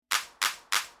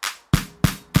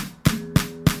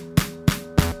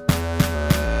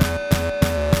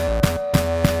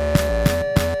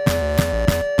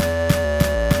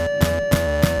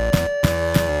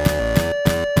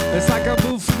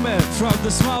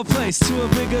a small place to a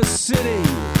bigger city.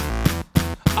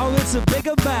 Oh, it's a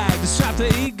bigger bag to strap the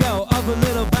ego of a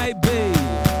little baby.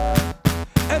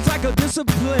 It's like a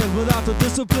discipline without the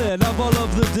discipline of all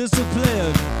of the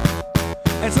discipline.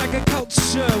 It's like a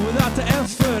culture without the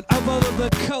effort of all of the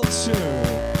culture.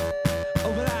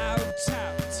 Oh, but I'm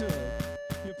tapped to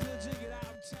you're pillaging it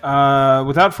out.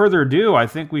 Without further ado, I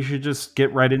think we should just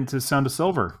get right into Sound of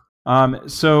Silver.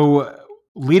 So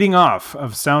leading off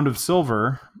of Sound of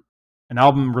Silver, an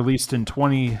album released in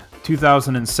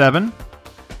 2007,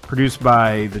 produced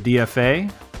by the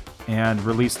DFA and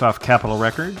released off Capitol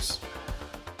Records.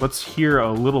 Let's hear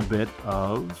a little bit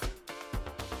of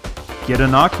Get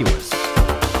Innocuous.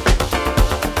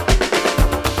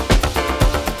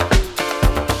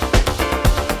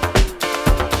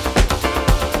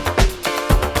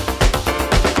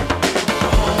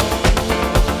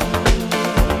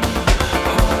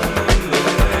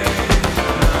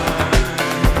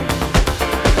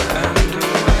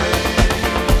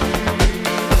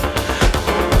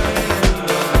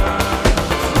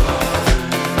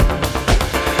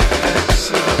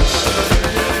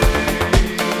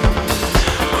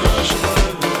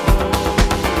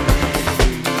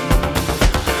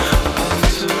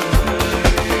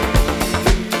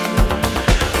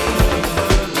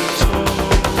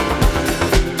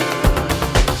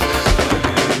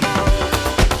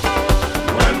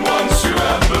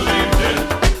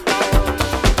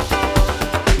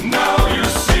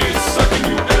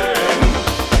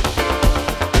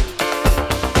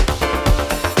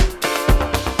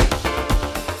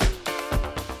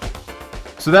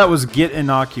 So that was Get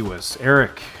Innocuous.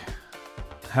 Eric,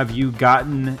 have you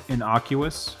gotten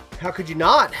innocuous? How could you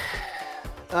not?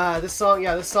 This song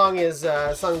is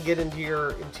a song get into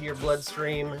your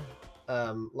bloodstream.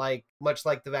 Much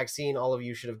like the vaccine, all of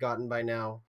you should have gotten by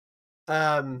now.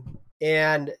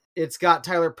 And it's got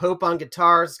Tyler Pope on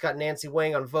guitars. It's got Nancy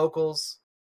Wang on vocals.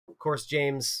 Of course,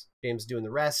 James doing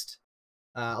the rest.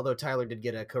 Although Tyler did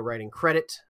get a co-writing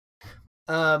credit.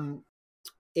 And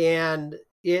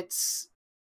it's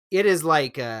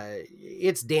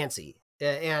dancey,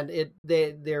 and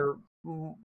they're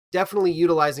definitely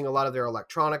utilizing a lot of their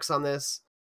electronics on this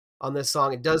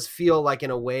song. It does feel like,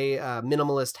 in a way,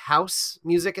 minimalist house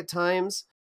music at times,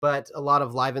 but a lot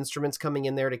of live instruments coming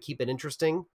in there to keep it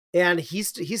interesting. And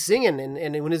he's singing,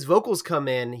 and when his vocals come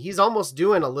in, he's almost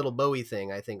doing a little Bowie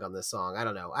thing, I think, on this song. I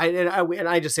don't know.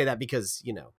 I just say that because,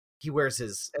 he wears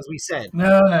his, as we said.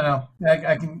 No.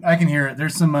 I can hear it.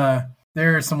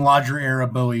 There's some Lodger era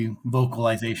Bowie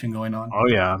vocalization going on. Oh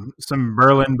yeah, some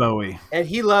Berlin Bowie. And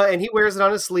he wears it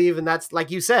on his sleeve, and that's,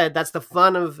 like you said, that's the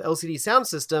fun of LCD Sound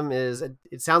System. Is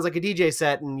it sounds like a DJ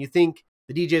set, and you think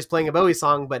the DJ is playing a Bowie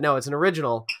song, but no, it's an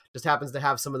original. Just happens to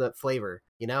have some of the flavor,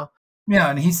 Yeah,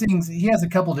 and he has a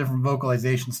couple different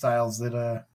vocalization styles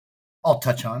that I'll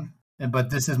touch on, but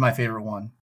this is my favorite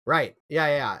one. Right.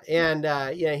 Yeah. And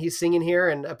he's singing here,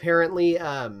 and apparently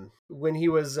when he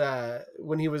was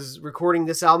recording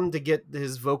this album to get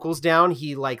his vocals down,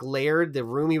 he layered the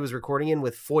room he was recording in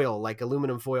with foil, like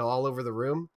aluminum foil, all over the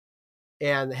room,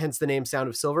 and hence the name Sound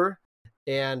of Silver.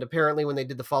 And apparently when they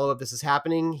did the follow-up This Is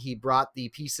Happening, he brought the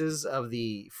pieces of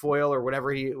the foil or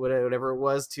whatever it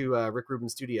was to Rick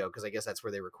Rubin's studio, because I guess that's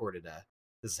where they recorded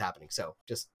This Is Happening. So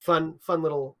just fun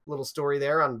little story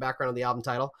there on background of the album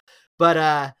title.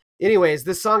 But anyways,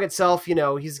 this song itself,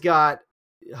 he's got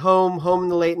home in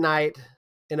the late night,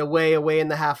 and away in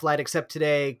the half light, except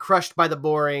today, crushed by the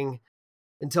boring,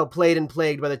 until played and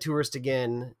plagued by the tourist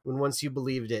again, when once you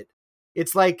believed it.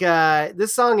 It's like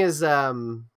this song is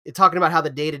talking about how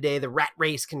the day-to-day, the rat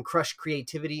race can crush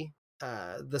creativity.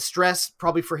 The stress,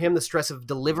 probably for him, the stress of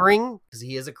delivering, because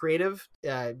he is a creative,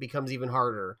 becomes even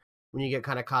harder when you get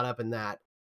kind of caught up in that.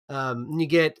 You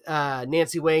get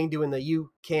Nancy Wang doing the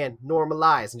 "You Can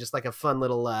Normalize," and just like a fun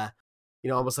little,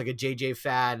 almost like a JJ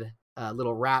Fad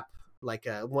little rap, like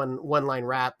a one line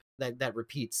rap that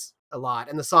repeats a lot.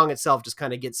 And the song itself just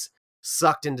kind of gets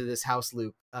sucked into this house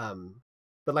loop.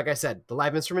 But like I said, the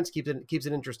live instruments keeps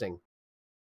it interesting.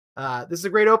 This is a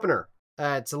great opener.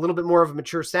 It's a little bit more of a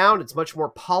mature sound. It's much more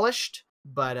polished,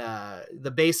 but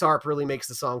the bass arp really makes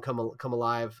the song come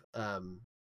alive.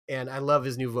 And I love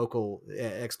his new vocal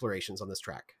explorations on this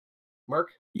track.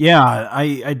 Mark? Yeah,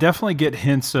 I definitely get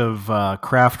hints of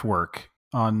Kraftwerk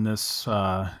on this,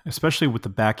 especially with the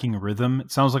backing rhythm.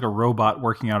 It sounds like a robot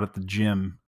working out at the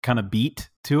gym kind of beat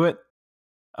to it.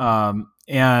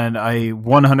 And I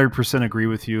 100% agree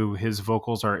with you. His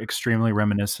vocals are extremely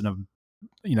reminiscent of,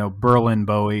 Berlin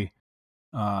Bowie,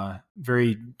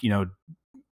 very,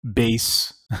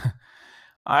 bass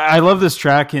I love this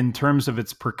track in terms of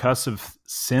its percussive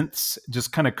synths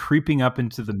just kind of creeping up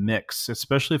into the mix,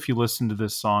 especially if you listen to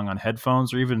this song on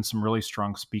headphones or even some really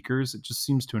strong speakers. It just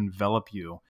seems to envelop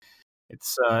you.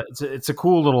 It's a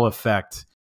cool little effect.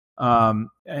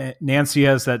 Nancy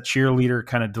has that cheerleader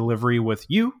kind of delivery with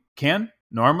 "You can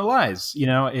normalize."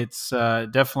 It's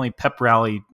definitely pep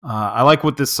rally. I like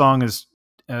what this song is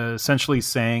essentially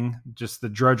saying, just the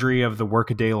drudgery of the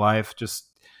workaday life, just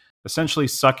essentially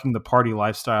sucking the party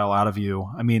lifestyle out of you.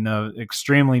 I mean, an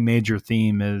extremely major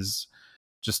theme is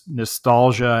just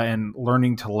nostalgia and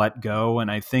learning to let go. And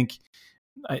I think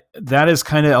that is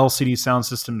kind of LCD Sound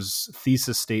System's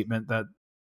thesis statement, that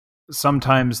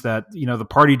sometimes that, the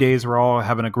party days, we're all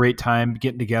having a great time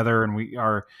getting together and we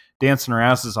are dancing our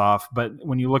asses off. But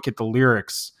when you look at the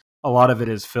lyrics, a lot of it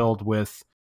is filled with,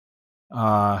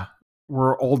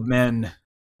 we're old men,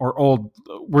 or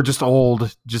we're just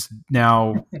old, just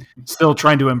now still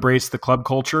trying to embrace the club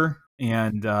culture.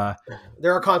 And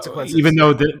there are consequences, even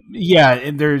though there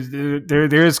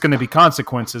is going to be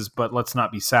consequences, but let's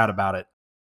not be sad about it.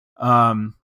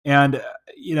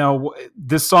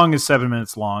 This song is 7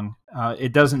 minutes long.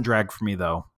 It doesn't drag for me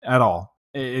though at all.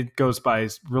 It goes by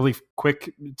really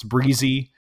quick. It's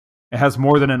breezy. It has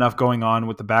more than enough going on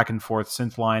with the back and forth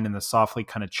synth line and the softly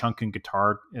kind of chunking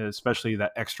guitar, especially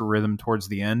that extra rhythm towards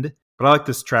the end. But I like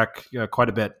this track quite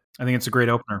a bit. I think it's a great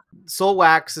opener.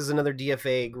 Soulwax is another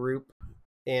DFA group,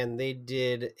 and they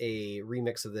did a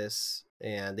remix of this,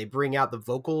 and they bring out the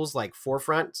vocals like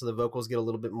forefront, so the vocals get a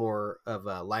little bit more of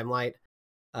a limelight,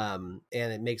 and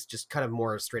it makes just kind of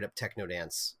more straight up techno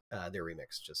dance. Their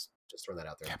remix, just throwing that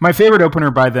out there. My favorite opener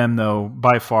by them, though,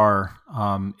 by far,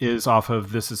 is off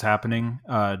of "This Is Happening."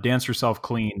 "Dance Yourself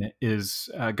Clean" is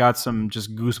got some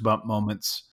just goosebump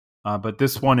moments, but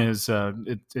this one is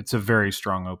it's a very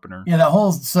strong opener. Yeah, that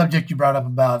whole subject you brought up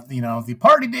about the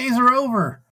party days are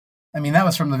over. I mean, that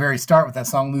was from the very start with that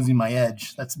song "Losing My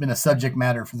Edge." That's been a subject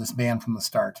matter for this band from the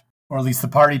start, or at least the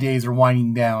party days are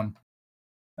winding down.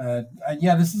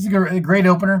 This is a great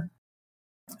opener.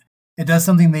 It does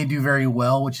something they do very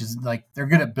well, which is like they're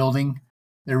good at building.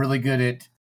 They're really good at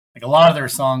like a lot of their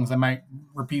songs. I might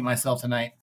repeat myself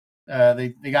tonight.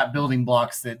 They got building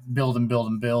blocks that build and build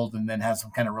and build, and then have some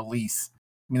kind of release.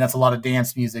 I mean, that's a lot of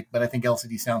dance music, but I think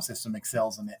LCD Sound System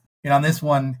excels in it. And on this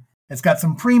one, it's got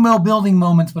some primo building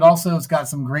moments, but also it's got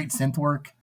some great synth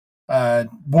work.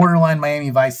 Borderline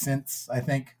Miami Vice synths, I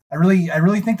think. I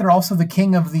really think they're also the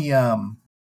king of the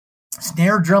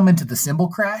snare drum into the cymbal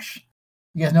crash.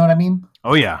 You guys know what I mean?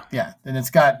 Oh, yeah. Yeah. And it's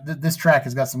got, this track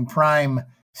has got some prime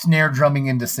snare drumming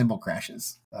into cymbal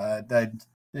crashes. I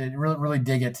really, really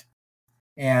dig it.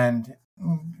 And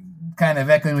kind of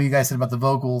echoing what you guys said about the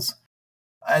vocals,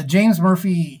 James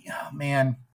Murphy,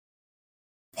 I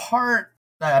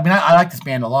like this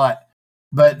band a lot,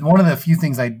 but one of the few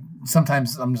things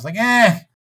sometimes I'm just like, that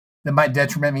might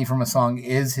detriment me from a song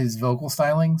is his vocal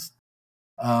stylings.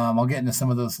 I'll get into some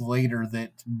of those later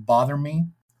that bother me.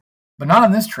 But not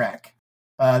on this track.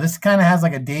 This kind of has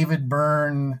like a David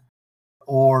Byrne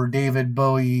or David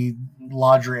Bowie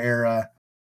Lodger era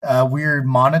weird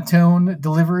monotone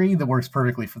delivery that works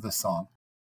perfectly for this song.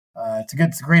 It's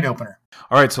a great opener.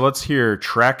 All right, so let's hear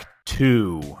track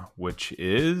 2, which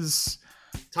is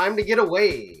Time to Get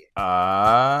Away.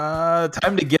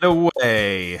 Time to Get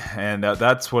Away. And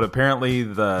that's what apparently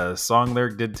the song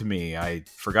lyric did to me. I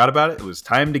forgot about it. It was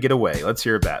Time to Get Away. Let's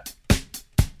hear that.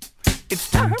 It's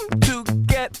time to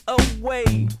get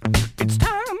away. It's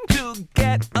time to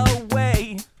get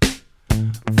away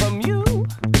from you.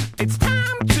 It's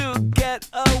time to get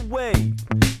away.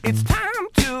 It's time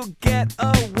to get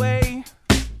away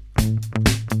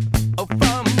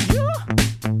from you.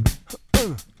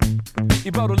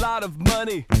 You brought a lot of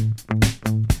money,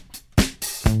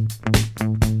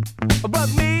 but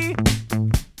me,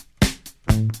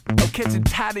 I'm catching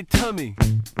tidy tummy.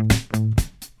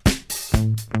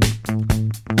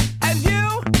 And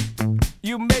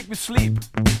you make me sleep.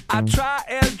 I try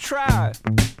and try,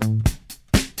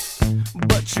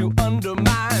 but you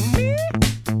undermine me.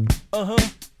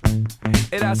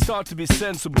 And I start to be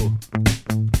sensible.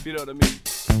 You know what I mean?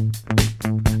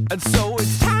 And so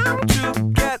it's time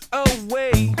to get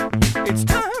away. It's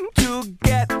time to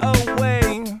get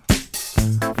away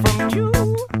from you.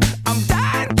 I'm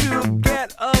dying to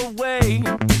get away.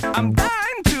 I'm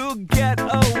dying to get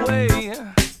away.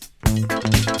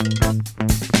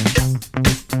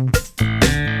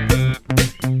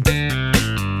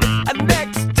 And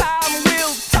next time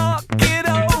we'll talk it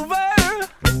over,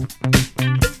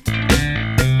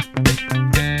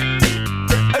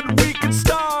 and we can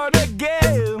start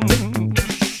again.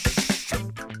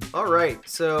 All right,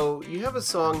 So you have a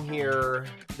song here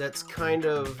that's kind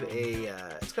of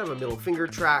it's kind of a middle finger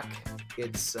track.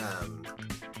 It's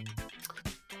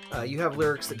you have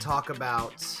lyrics that talk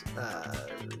about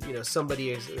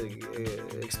somebody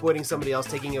exploiting somebody else,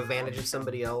 taking advantage of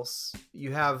somebody else.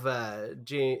 You have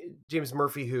James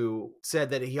Murphy, who said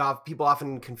that people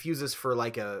often confuse this for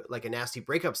like a nasty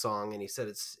breakup song, and he said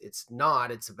it's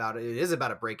not. It is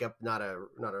about a breakup, not a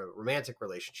romantic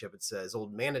relationship. It's his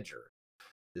old manager.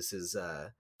 This is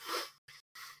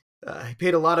he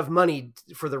paid a lot of money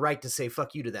for the right to say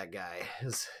 "fuck you" to that guy.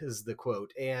 Is the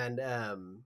quote, and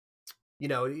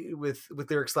with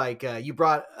lyrics like "you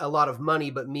brought a lot of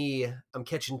money, but me, I'm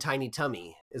catching tiny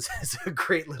tummy" is a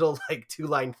great little like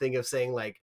 2-line thing of saying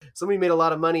like somebody made a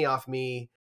lot of money off me,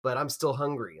 but I'm still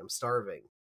hungry, I'm starving.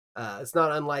 It's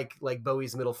not unlike like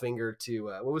Bowie's middle finger to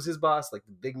what was his boss, like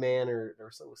the big man or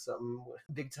something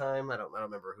big time. I don't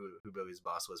remember who Bowie's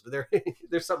boss was, but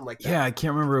there's something like that. Yeah, I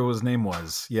can't remember what his name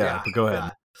was. Yeah, but go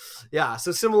ahead. Yeah.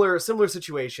 So similar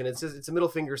situation. It's a middle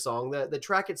finger song. The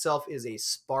track itself is a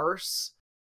sparse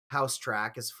house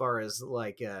track as far as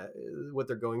like what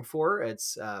they're going for.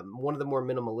 It's one of the more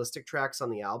minimalistic tracks on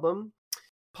the album.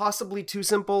 Possibly too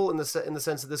simple in the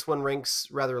sense that this one ranks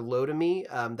rather low to me.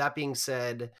 That being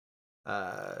said,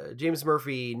 James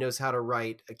Murphy knows how to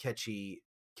write a catchy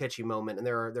moment, and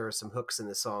there are some hooks in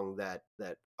the song that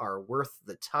are worth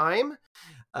the time,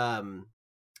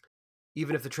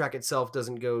 even if the track itself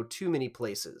doesn't go too many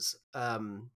places.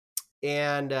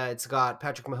 And it's got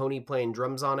Patrick Mahoney playing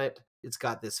drums on it. It's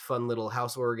got this fun little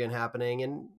house organ happening,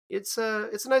 and it's a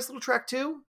nice little track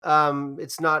too.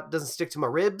 Doesn't stick to my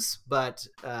ribs, but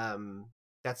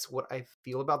that's what I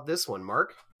feel about this one.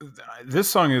 Mark? This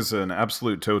song is an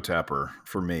absolute toe tapper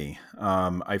for me.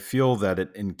 I feel that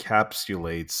it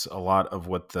encapsulates a lot of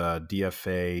what the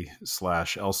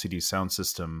DFA/LCD sound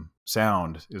system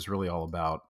sound is really all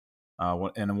about.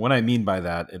 And what I mean by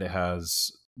that, it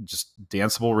has just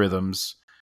danceable rhythms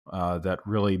that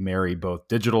really marry both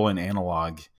digital and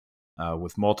analog,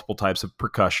 with multiple types of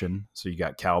percussion. So you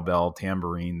got cowbell,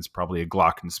 tambourines, probably a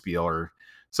glockenspiel or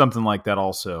something like that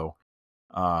also.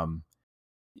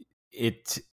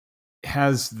 It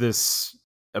has this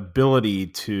ability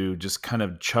to just kind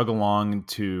of chug along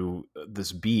to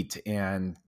this beat.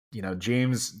 And,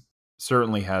 James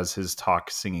certainly has his talk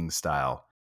singing style.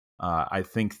 I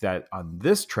think that on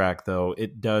this track, though,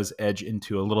 it does edge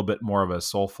into a little bit more of a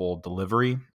soulful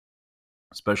delivery,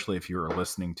 especially if you were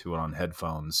listening to it on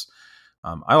headphones.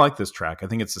 I like this track. I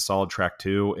think it's a solid track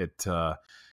too. It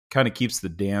kind of keeps the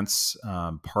dance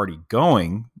party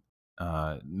going,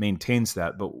 maintains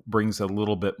that, but brings a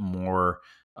little bit more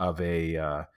of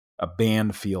a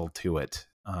band feel to it.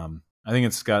 I think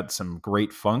it's got some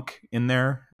great funk in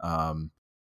there.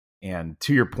 And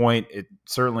to your point, it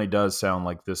certainly does sound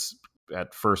like this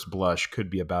at first blush could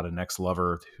be about an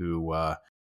ex-lover who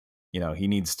he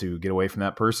needs to get away from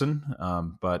that person.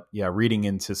 But yeah, reading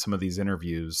into some of these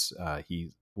interviews, he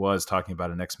was talking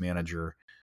about an ex-manager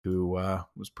who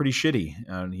was pretty shitty,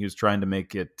 and he was trying to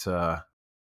make it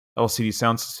LCD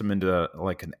sound system into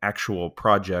like an actual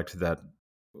project that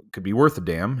could be worth a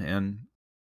damn. And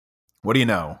what do you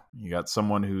know? You got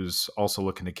someone who's also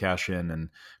looking to cash in and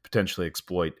potentially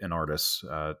exploit an artist.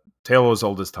 Tale as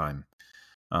old as time.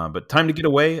 But Time to Get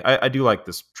Away, I do like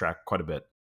this track quite a bit.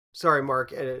 Sorry,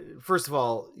 Mark. First of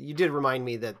all, you did remind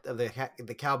me that of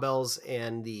the cowbells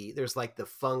and there's like the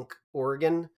funk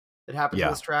organ that happens in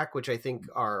this track, which I think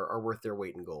are worth their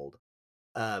weight in gold.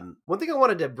 One thing I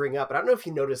wanted to bring up, and I don't know if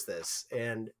you noticed this,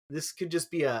 and this could just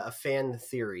be a fan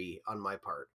theory on my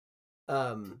part.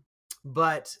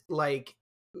 But like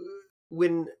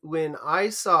when I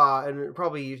saw, and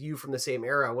probably you from the same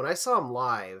era, when I saw him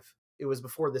live, it was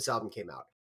before this album came out.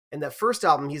 And that first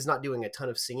album, he's not doing a ton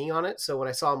of singing on it. So when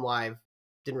I saw him live,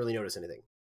 didn't really notice anything.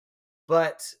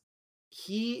 But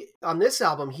on this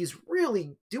album, he's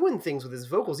really doing things with his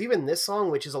vocals. Even this song,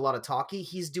 which is a lot of talky,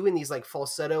 he's doing these like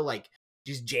falsetto, like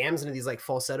just jams into these like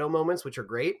falsetto moments, which are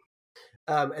great.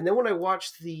 And then when I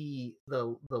watched the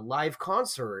live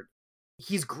concert,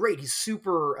 he's great. He's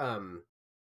super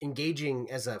engaging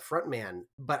as a frontman,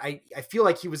 but I feel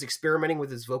like he was experimenting with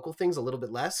his vocal things a little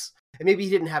bit less, and maybe he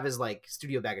didn't have his like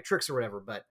studio bag of tricks or whatever,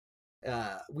 but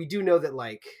we do know that,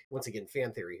 like, once again,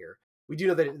 fan theory here, we do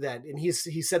know that and he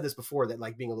said this before, that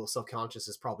like being a little self-conscious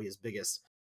is probably his biggest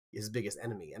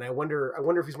enemy. And I wonder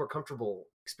if he's more comfortable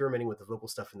experimenting with the vocal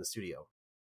stuff in the studio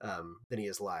than he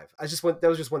is live. That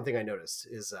was just one thing I noticed,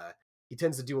 is he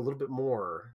tends to do a little bit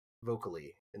more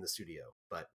vocally in the studio,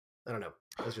 but I don't know.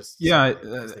 That's just I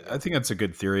think that's a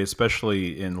good theory,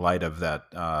 especially in light of that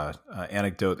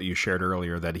anecdote that you shared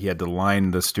earlier, that he had to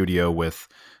line the studio with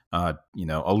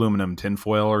aluminum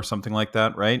tinfoil or something like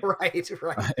that, right? Right.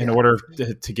 In order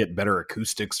to get better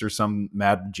acoustics or some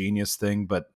mad genius thing.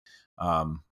 But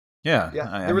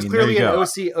there was clearly an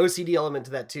OCD element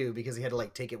to that too, because he had to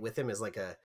like take it with him as like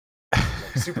a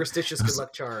superstitious good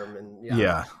luck charm, and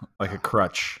like a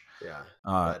crutch. Yeah.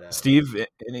 Steve,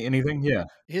 anything? Yeah.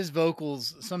 His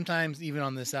vocals, sometimes even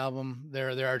on this album,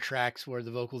 there are tracks where the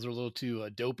vocals are a little too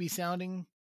dopey sounding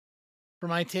for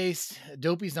my taste.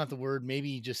 Dopey's not the word,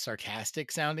 maybe just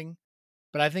sarcastic sounding.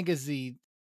 But I think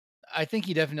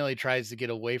he definitely tries to get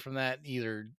away from that,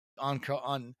 either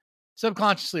on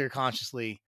subconsciously or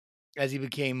consciously, as he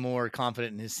became more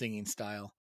confident in his singing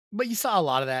style. But you saw a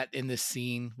lot of that in this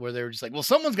scene where they were just like, well,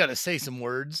 someone's got to say some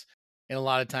words. And a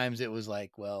lot of times it was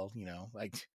like, well,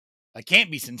 like I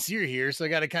can't be sincere here. So I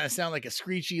got to kind of sound like a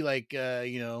screechy, like,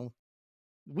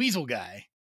 weasel guy.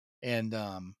 And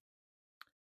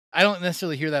I don't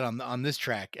necessarily hear that on this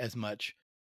track as much.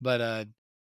 But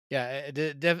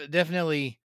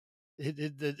definitely,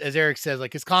 as Eric says,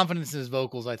 like his confidence in his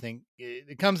vocals, I think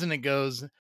it comes and it goes.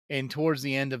 And towards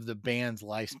the end of the band's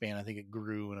lifespan, I think it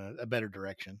grew in a better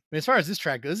direction. I mean, as far as this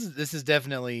track goes, this is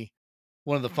definitely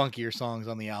one of the funkier songs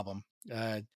on the album.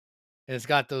 And it's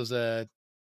got those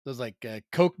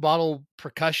Coke bottle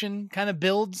percussion kind of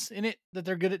builds in it that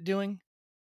they're good at doing.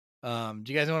 Do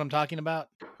you guys know what I'm talking about?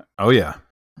 Oh yeah,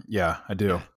 I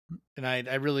do. And I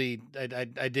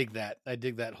dig that. I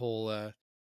dig that whole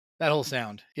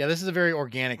sound. Yeah, this is a very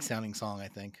organic sounding song. I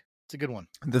think it's a good one.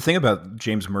 The thing about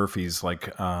James Murphy's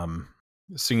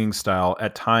singing style,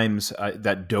 at times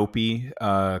that dopey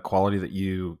quality that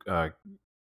you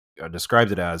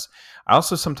described it as, I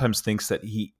also sometimes thinks that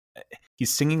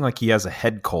he's singing like he has a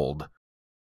head cold,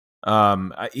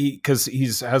 because he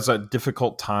has a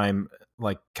difficult time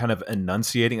like kind of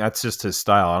enunciating. That's just his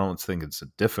style. I don't think it's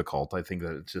difficult. I think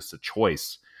that it's just a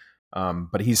choice.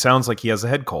 But he sounds like he has a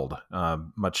head cold,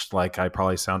 much like I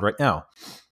probably sound right now.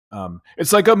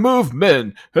 It's like a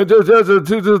movement to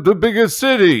the biggest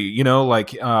city,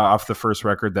 off the first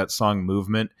record, that song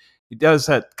Movement. He does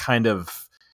that kind of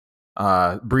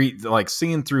breathe, like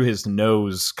singing through his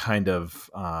nose kind of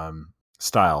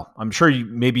style. I'm sure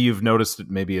maybe you've noticed it.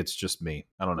 Maybe it's just me.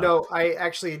 I don't know. No, I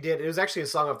actually did. It was actually a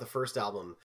song off the first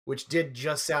album, which did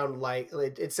just sound like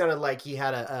it sounded like he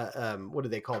had a what do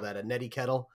they call that? A neti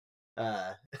kettle.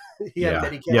 He had a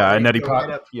neti kettle. Yeah, a neti pot. Right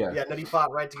up, neti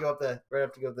pot right up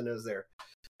to go up the nose there.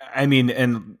 I mean,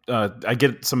 and I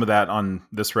get some of that on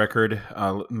this record.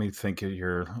 Let me think of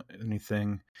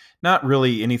anything. Not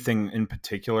really anything in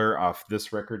particular off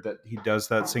this record that he does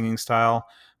that singing style,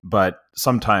 but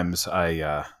sometimes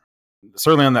I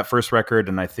certainly on that first record,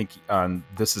 and I think on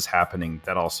This Is Happening,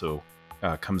 that also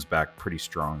comes back pretty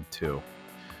strong too.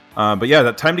 But yeah,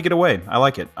 that Time to Get Away, I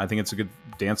like it. I think it's a good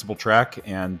danceable track,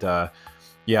 and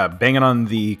banging on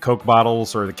the Coke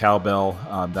bottles or the cowbell,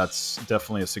 that's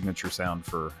definitely a signature sound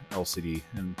for LCD,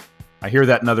 and I hear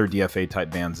that in other DFA type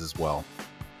bands as well.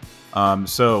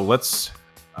 So let's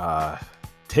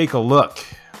take a look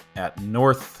at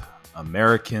North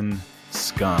American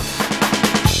Scum.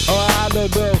 Oh,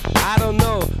 I don't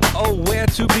know, where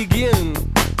to begin.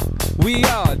 We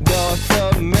are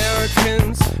North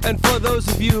Americans, and for those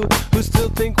of you who still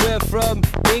think we're from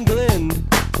England,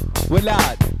 we're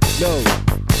not, no.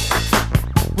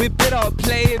 We bid on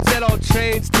planes and on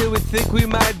trains till we think we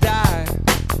might die.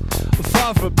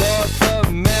 Far from North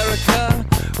America,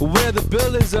 where the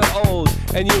buildings are old,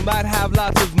 and you might have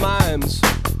lots of mimes.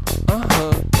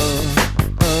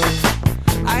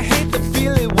 I hate the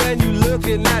feeling when you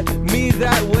looking at me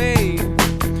that way,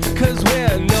 'cause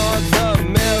we're North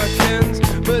Americans,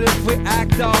 but if we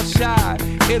act all shy,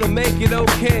 it'll make it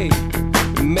okay,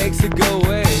 it makes it go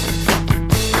away.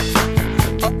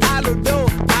 Oh, I don't know,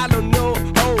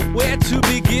 where to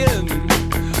begin,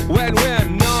 when we're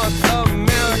North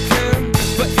American,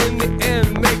 but in the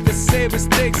end, make the same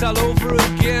mistakes all over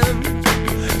again.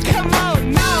 Come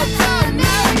on, North America!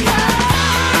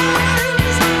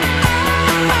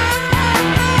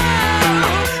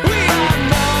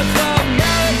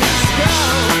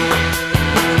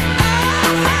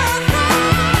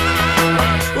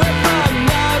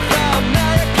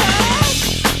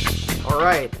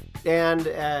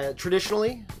 And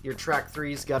traditionally, your track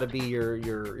 3's got to be your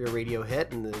radio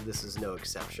hit, and this is no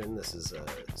exception. This is a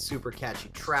super catchy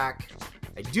track.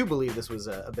 I do believe this was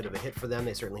a bit of a hit for them.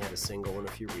 They certainly had a single and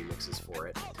a few remixes for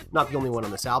it. Not the only one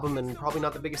on this album, and probably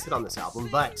not the biggest hit on this album,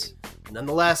 but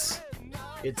nonetheless,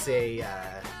 it's a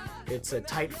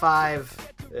tight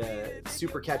 5,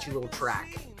 super catchy little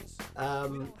track.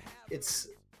 It's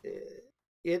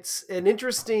an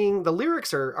interesting. The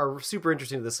lyrics are super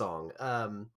interesting to the song.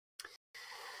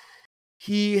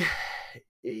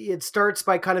 it starts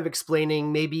by kind of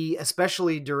explaining, maybe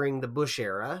especially during the Bush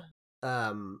era.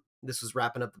 This was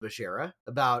wrapping up the Bush era,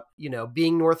 about,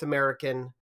 being North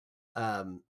American.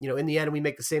 In the end, we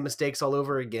make the same mistakes all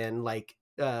over again. Like,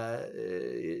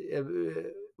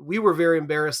 we were very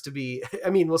embarrassed to be,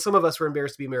 some of us were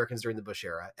embarrassed to be Americans during the Bush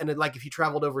era. And like, if you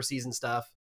traveled overseas and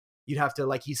stuff, you'd have to,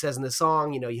 like he says in the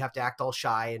song, you have to act all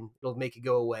shy and it'll make it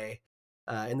go away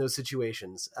in those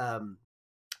situations.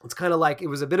 It's kind of like, it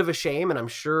was a bit of a shame. And I'm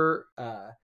sure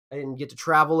I didn't get to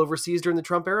travel overseas during the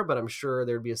Trump era, but I'm sure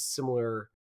there would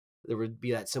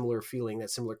be that similar feeling,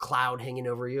 that similar cloud hanging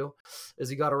over you as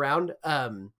he got around.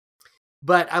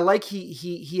 But I like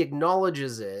he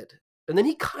acknowledges it, and then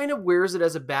he kind of wears it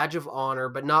as a badge of honor,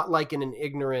 but not like in an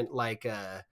ignorant, like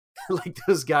like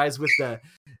those guys with the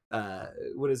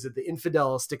the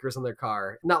infidel stickers on their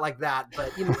car. Not like that,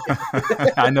 but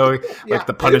I know, Yeah. like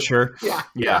the Punisher.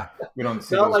 Yeah. We don't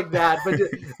see Not those. like that, but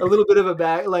a little bit of a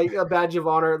badge of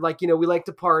honor. Like, we like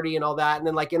to party and all that. And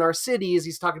then, like, in our cities,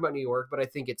 he's talking about New York, but I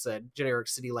think it's a generic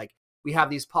city. Like, we have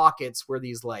these pockets where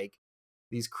these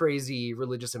crazy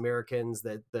religious Americans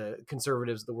that the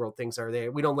conservatives of the world thinks are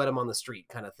there. We don't let them on the street,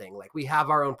 kind of thing. Like, we have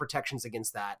our own protections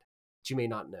against that you may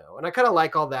not know. And I kind of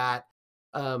like all that.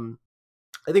 I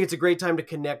think it's a great time to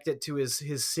connect it to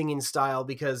his singing style,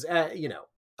 because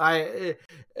any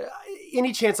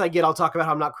chance I get, I'll talk about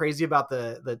how I'm not crazy about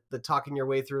the talking your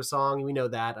way through a song. We know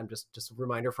that. I'm just a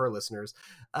reminder for our listeners.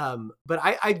 But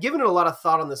I've given it a lot of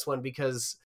thought on this one,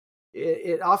 because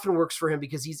it often works for him,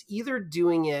 because he's either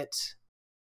doing it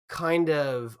kind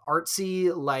of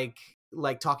artsy, like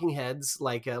Talking Heads,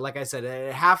 like I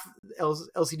said, half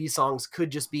LCD songs could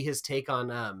just be his take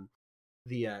on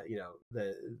the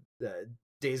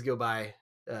Days Go By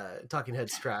Talking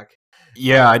Heads track.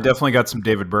 Yeah, I definitely got some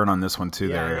David Byrne on this one too.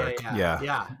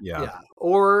 Yeah.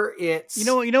 Or it's You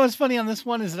know what's funny on this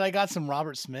one is that I got some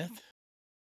Robert Smith.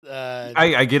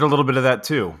 I get a little bit of that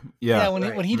too. Yeah.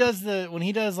 When he does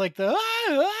like the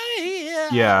he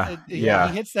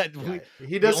hits that.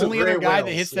 He does. The only other guy whales,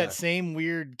 that hits that same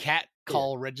weird cat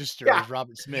call register Yeah. is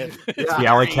Robert Smith. The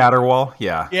Alley Caterwall.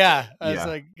 Yeah. It's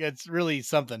like, it's really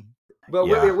something. But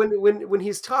Yeah. when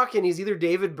he's talking, he's either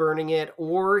David Burning it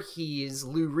or he's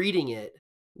Lou Reading it,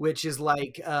 which is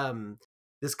like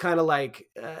this kind of like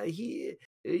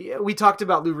we talked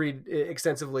about Lou Reed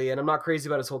extensively, and I'm not crazy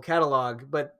about his whole catalog,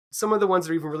 but some of the ones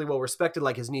that are even really well respected,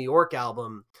 like his New York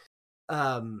album,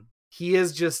 he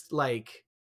is just like,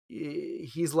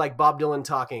 he's like Bob Dylan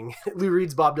talking. Lou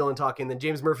Reed's Bob Dylan talking. Then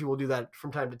James Murphy will do that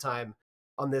from time to time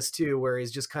on this too, where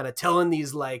he's just kind of telling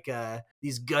these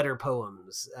these gutter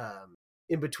poems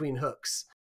in between hooks,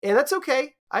 and that's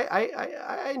okay.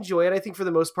 I enjoy it. I think for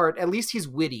the most part, at least he's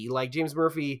witty. Like James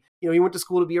Murphy, he went to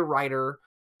school to be a writer.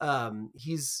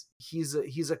 He's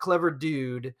a clever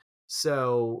dude,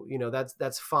 so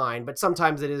that's fine. But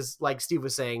sometimes it is, like Steve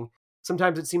was saying,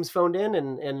 sometimes it seems phoned in,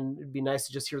 and it'd be nice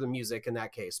to just hear the music in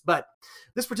that case. But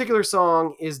this particular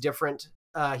song is different.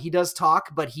 He does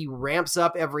talk, but he ramps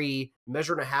up every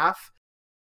measure and a half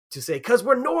to say, "'Cause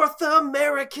we're North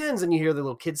Americans," and you hear the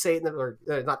little kids say it, or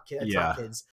not kids, it's not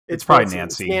kids. It's probably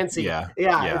Nancy. It's Nancy. Yeah.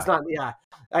 It's not. Yeah.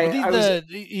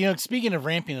 Speaking of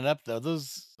ramping it up, though,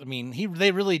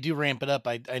 they really do ramp it up.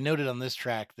 I noted on this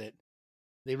track that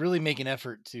they really make an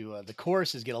effort to the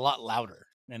choruses get a lot louder,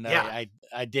 and I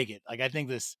dig it. Like, I think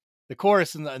the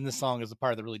chorus in the song is the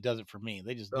part that really does it for me.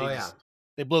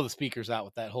 They blow the speakers out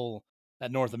with that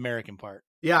North American part.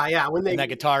 Yeah. When that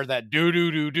guitar, that do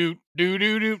do do do do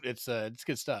do do, it's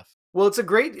good stuff. Well, it's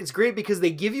great because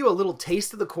they give you a little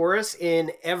taste of the chorus in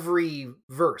every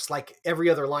verse, like every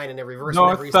other line in every verse.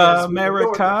 North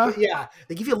America. Yeah,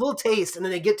 they give you a little taste, and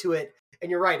then they get to it,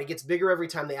 and you're right, it gets bigger every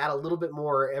time. They add a little bit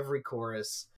more every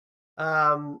chorus.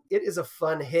 It is a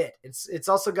fun hit. It's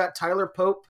also got Tyler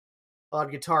Pope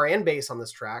on guitar and bass on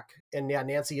this track, and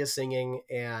Nancy is singing,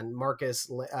 and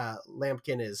Marcus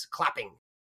Lampkin is clapping.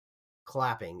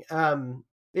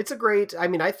 It's a great.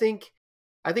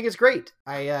 I think it's great.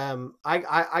 I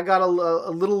got a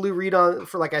little Lou Reed on,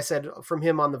 for, like I said, from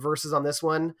him on the verses on this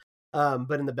one,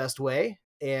 but in the best way.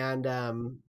 And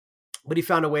but he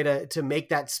found a way to make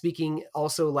that speaking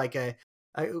also like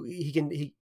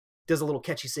he does a little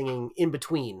catchy singing in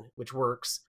between, which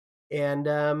works. And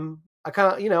I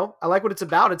kind of I like what it's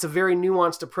about. It's a very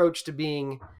nuanced approach to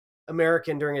being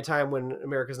American during a time when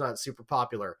America's not super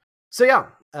popular. So yeah,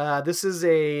 this is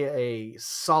a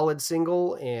solid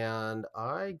single, and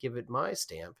I give it my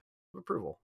stamp of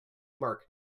approval. Mark.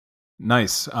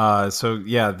 Nice. So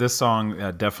yeah, this song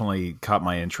definitely caught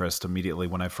my interest immediately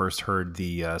when I first heard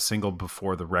the single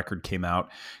before the record came out.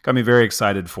 Got me very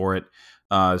excited for it.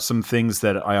 Some things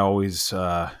that I always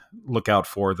look out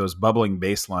for, those bubbling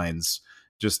bass lines,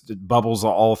 just it bubbles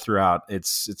all throughout.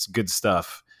 It's good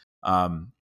stuff.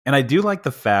 And I do like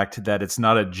the fact that it's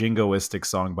not a jingoistic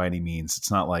song by any means. It's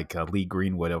not like Lee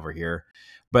Greenwood over here.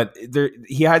 But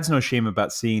he hides no shame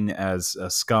about seen as a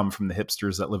scum from the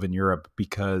hipsters that live in Europe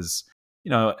because,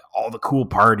 all the cool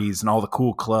parties and all the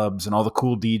cool clubs and all the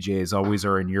cool DJs always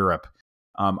are in Europe.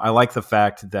 I like the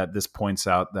fact that this points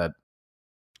out that,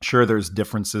 sure, there's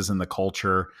differences in the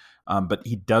culture, but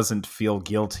he doesn't feel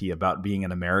guilty about being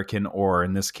an American, or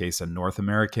in this case, a North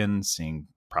American, seeing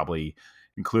probably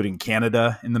including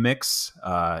Canada in the mix.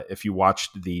 If you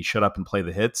watched the Shut Up and Play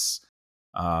the Hits,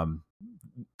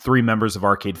 3 members of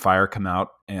Arcade Fire come out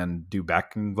and do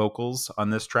backing vocals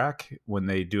on this track when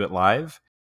they do it live.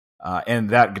 And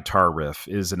that guitar riff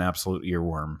is an absolute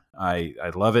earworm. I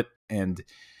love it. And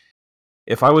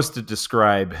if I was to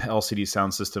describe LCD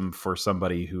Sound System for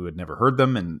somebody who had never heard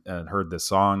them and heard this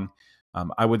song,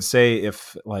 I would say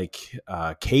if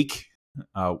Cake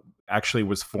actually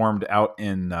was formed out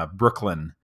in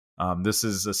Brooklyn, this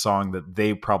is a song that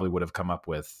they probably would have come up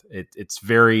with. It's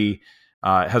very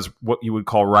has what you would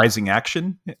call rising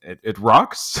action. It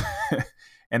rocks,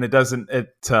 and it doesn't.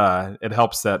 It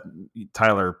helps that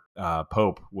Tyler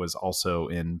Pope was also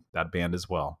in that band as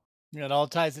well. Yeah, it all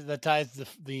ties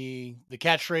the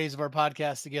catchphrase of our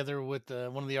podcast together with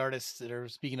one of the artists that are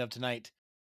speaking of tonight.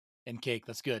 And Cake,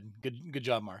 that's good. Good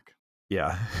job, Mark.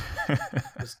 Yeah.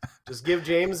 just give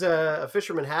James a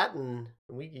fisherman hat and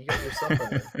you got yourself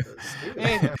a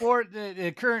Hey, before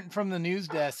the current from the news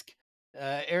desk,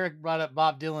 Eric brought up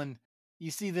Bob Dylan.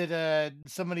 You see that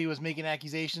somebody was making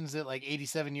accusations that like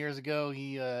 87 years ago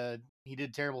he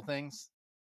did terrible things.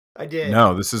 I did.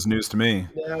 No, this is news to me.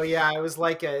 No, yeah, it was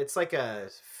it's like a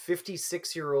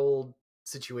 56-year-old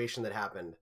situation that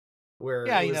happened where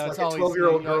it was like a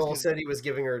 12-year-old girl said he was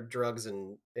giving her drugs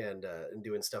and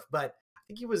doing stuff. But I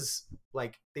think he was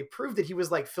like, they proved that he was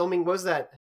like filming. What was that?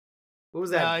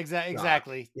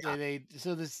 Exactly. Yeah.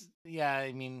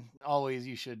 I mean, always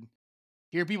you should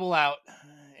hear people out.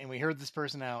 And we heard this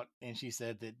person out, and she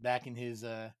said that back in his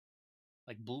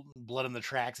like Blood on the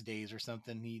Tracks days or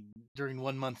something, during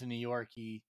 1 month in New York,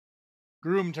 he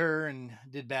groomed her and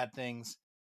did bad things.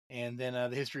 And then the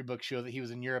history books show that he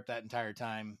was in Europe that entire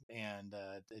time, and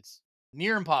it's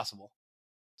near impossible.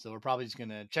 So we're probably just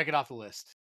gonna check it off the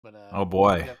list. But oh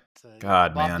boy,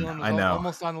 God, Bob man, Dylan was I know.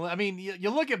 Almost on the list. I mean,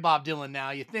 you look at Bob Dylan now,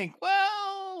 you think,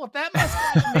 well, with that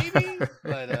mustache, maybe.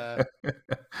 But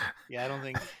yeah, I don't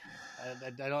think.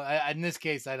 In this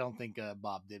case, I don't think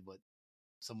Bob did what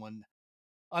someone,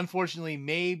 unfortunately,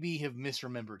 maybe have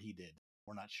misremembered he did.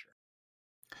 We're not sure.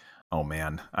 Oh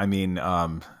man, I mean,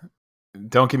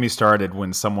 don't get me started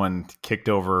when someone kicked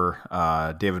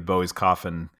over David Bowie's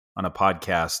coffin on a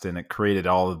podcast and it created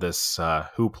all of this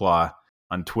hoopla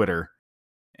on Twitter.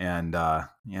 And I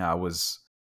was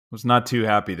not too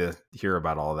happy to hear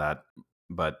about all that.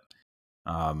 But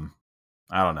I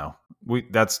don't know.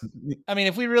 I mean,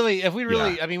 if we really,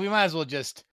 Yeah. I mean, we might as well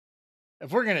just,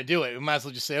 if we're gonna do it, we might as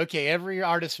well just say, okay, every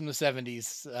artist from the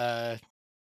 70s,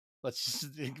 let's just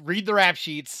read the rap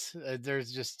sheets.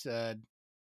 There's just, it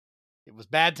was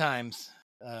bad times.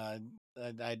 I'm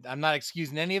not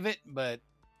excusing any of it, but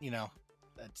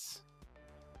that's.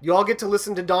 You all get to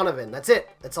listen to Donovan. That's it.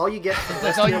 That's all you get.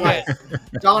 That's all you get.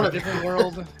 Donovan. Different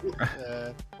world.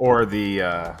 Or the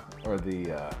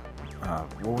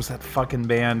what was that fucking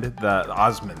band? The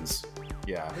Osmonds.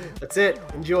 Yeah. That's it.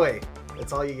 Enjoy.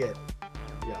 That's all you get.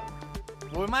 Yeah.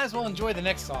 Well, we might as well enjoy the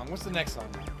next song. What's the next song?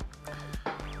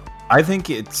 I think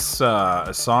it's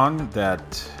a song that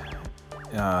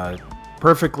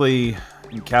perfectly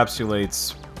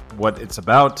encapsulates what it's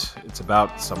about. It's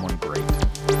about someone great.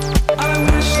 I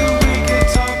wish that we could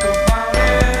talk about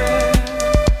it,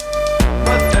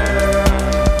 but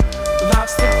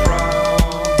that's the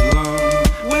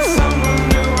problem. With someone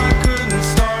new, I couldn't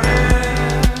start it.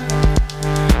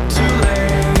 Too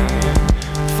late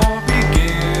for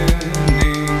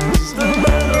beginnings. The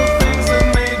little things that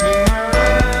made me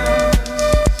nervous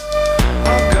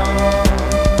are gone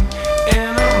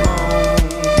in a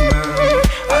moment.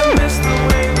 I miss the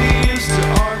way we used to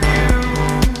argue.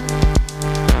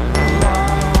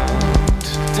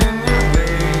 Locked in your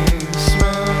basement.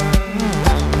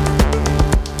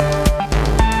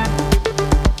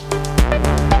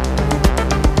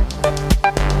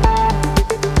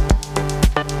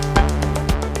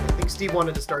 I think Steve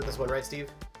wanted to start this one, right, Steve?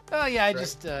 Oh yeah, Right.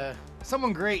 just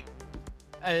someone great.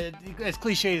 As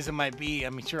cliched as it might be,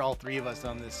 I'm sure all three of us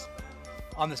on this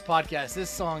podcast, this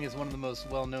song is one of the most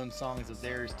well-known songs of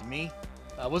theirs to me.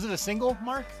 Was it a single,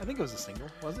 Mark? I think it was a single.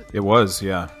 Was it? It was,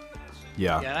 yeah.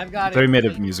 Yeah. Yeah, and I've got They it. made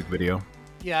a music video.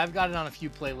 Yeah, I've got it on a few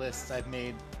playlists I've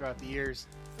made throughout the years.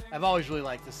 I've always really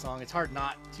liked this song. It's hard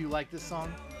not to like this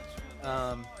song.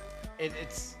 I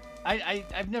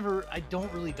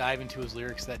don't really dive into his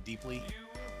lyrics that deeply,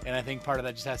 and I think part of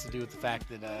that just has to do with the fact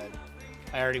that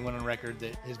I already went on record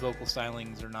that his vocal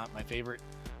stylings are not my favorite.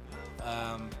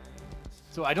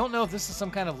 So I don't know if this is some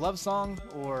kind of love song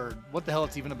or what the hell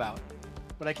it's even about,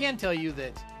 but I can tell you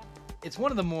that it's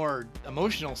one of the more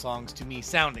emotional songs to me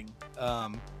sounding. I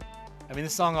mean,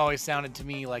 this song always sounded to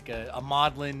me like a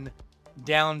maudlin,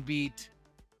 downbeat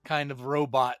kind of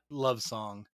robot love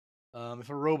song. If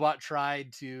a robot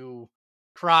tried to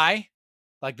cry,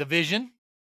 like the Vision,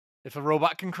 if a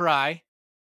robot can cry,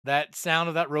 that sound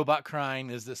of that robot crying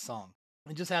is this song.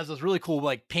 It just has those really cool,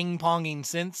 like, ping-ponging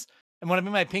synths. And what I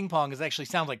mean by ping-pong is it actually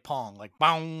sounds like Pong, like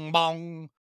bong, bong,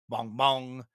 bong,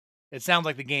 bong. It sounds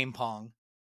like the game Pong.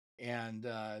 And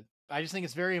I just think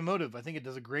it's very emotive. I think it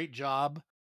does a great job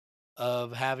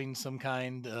of having some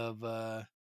kind of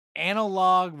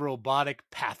analog robotic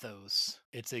pathos.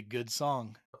 It's a good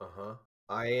song. Uh-huh.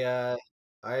 I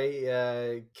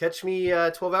catch me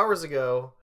 12 hours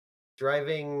ago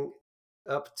driving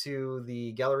up to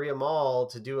the Galleria Mall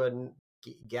to do a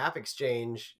Gap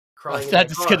exchange, crying in my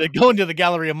That's car. gonna go into the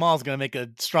Galleria Mall is gonna make a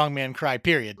strong man cry.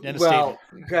 Period. End of Well,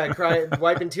 statement.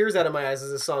 wiping tears out of my eyes as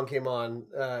this song came on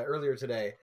earlier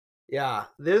today. Yeah,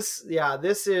 this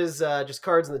is just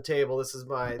cards on the table. This is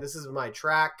my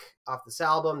track off this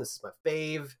album. This is my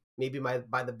fave, maybe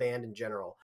by the band in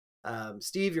general.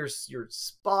 Steve, you're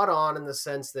spot on in the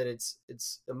sense that it's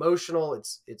emotional,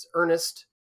 it's earnest,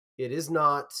 it is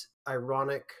not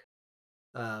ironic,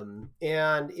 and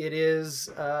it's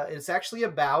actually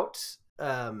about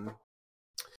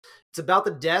it's about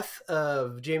the death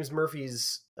of James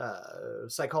Murphy's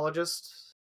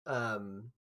psychologist,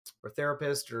 or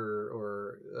therapist,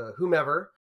 or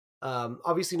whomever.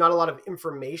 Obviously, not a lot of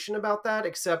information about that,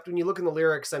 except when you look in the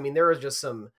lyrics. I mean, there are just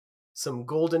some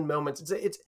golden moments.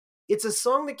 It's a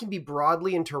song that can be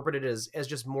broadly interpreted as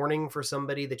just mourning for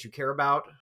somebody that you care about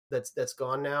that's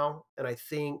gone now. And I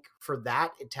think for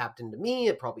that, it tapped into me.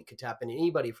 It probably could tap into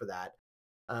anybody for that.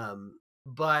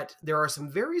 But there are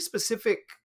some very specific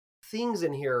things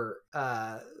in here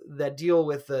that deal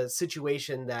with the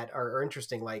situation that are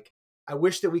interesting. Like, I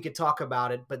wish that we could talk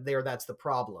about it, but that's the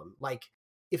problem. Like,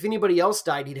 if anybody else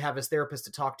died, he'd have his therapist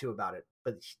to talk to about it,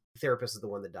 but the therapist is the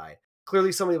one that died.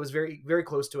 Clearly somebody that was very, very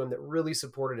close to him that really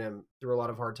supported him through a lot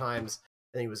of hard times,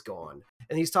 and he was gone.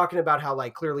 And he's talking about how,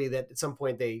 like, clearly that at some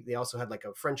point they also had like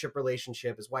a friendship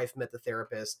relationship. His wife met the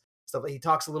therapist, stuff. He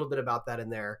talks a little bit about that in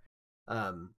there.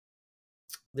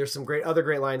 There's some other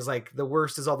great lines, like, the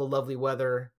worst is all the lovely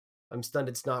weather. I'm stunned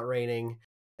it's not raining.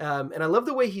 And I love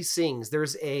the way he sings.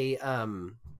 There's a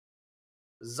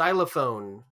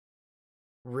xylophone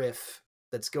riff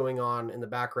that's going on in the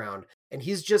background, and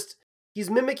he's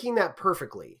mimicking that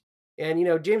perfectly. And,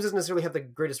 James doesn't necessarily have the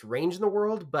greatest range in the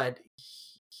world, but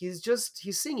he's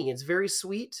singing. It's very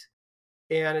sweet,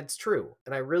 and it's true.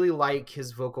 And I really like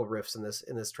his vocal riffs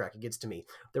in this track. It gets to me.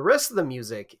 The rest of the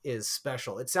music is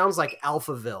special. It sounds like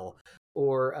Alphaville,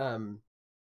 or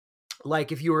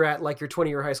like if you were at like your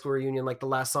 20-year high school reunion, like the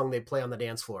last song they play on the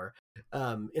dance floor,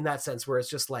 in that sense, where it's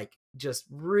just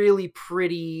really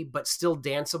pretty, but still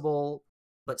danceable,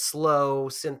 but slow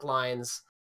synth lines.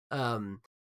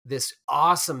 This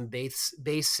awesome bass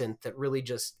synth that really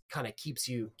just kind of keeps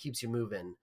you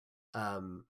moving.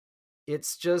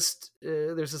 It's just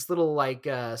there's this little like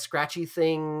scratchy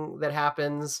thing that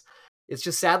happens. It's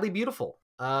just sadly beautiful.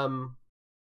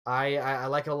 I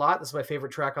like it a lot. This is my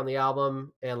favorite track on the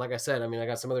album, and like I said, I mean, I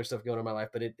got some other stuff going on in my life,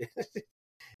 but it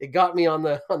got me on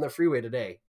the freeway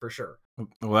today for sure.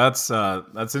 Well,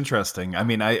 that's interesting. I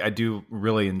mean, I do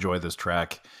really enjoy this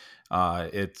track.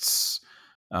 It's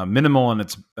minimal in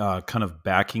its kind of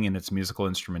backing and its musical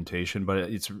instrumentation, but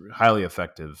it's highly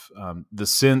effective. The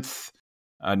synth,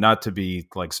 not to be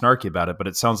like snarky about it, but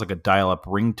it sounds like a dial-up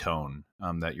ringtone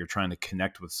that you're trying to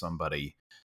connect with somebody.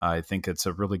 I think it's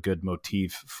a really good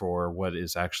motif for what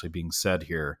is actually being said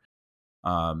here.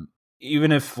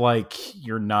 Even if like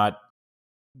you're not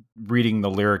reading the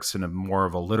lyrics in a more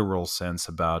of a literal sense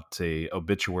about a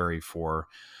obituary for,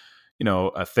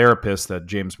 a therapist that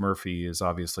James Murphy is,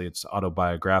 obviously it's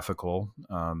autobiographical.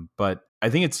 But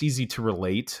I think it's easy to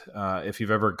relate if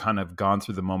you've ever kind of gone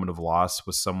through the moment of loss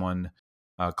with someone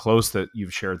close that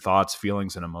you've shared thoughts,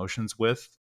 feelings, and emotions with.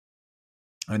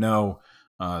 I know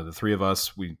the three of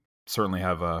us, we certainly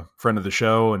have a friend of the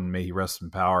show, and may he rest in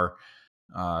power.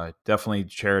 Definitely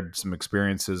shared some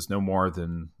experiences, no more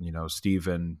than, Steve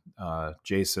and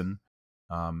Jason.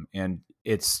 And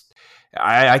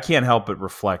I can't help but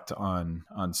reflect on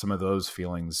some of those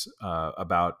feelings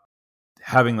about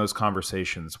having those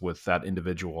conversations with that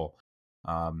individual.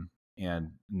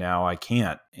 And now I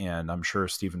can't, and I'm sure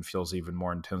Stephen feels even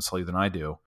more intensely than I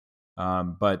do.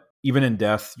 But even in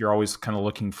death, you're always kind of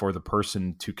looking for the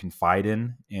person to confide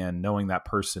in, and knowing that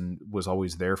person was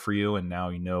always there for you. And now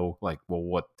you know, like, well,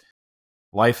 what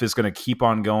life is going to keep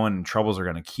on going and troubles are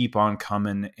going to keep on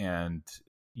coming. And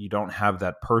you don't have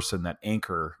that person, that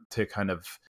anchor to kind of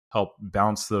help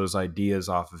bounce those ideas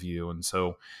off of you. And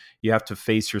so you have to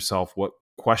face yourself. What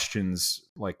questions,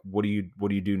 like, what do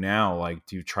you do now? Like,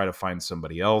 do you try to find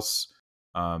somebody else?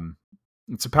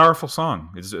 It's a powerful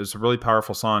song. It's a really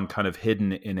powerful song, kind of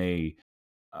hidden in a,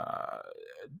 I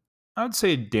would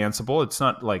say danceable. It's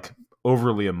not like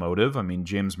overly emotive. I mean,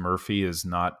 James Murphy is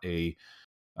not a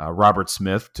Robert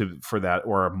Smith for that,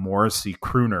 or a Morrissey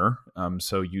crooner.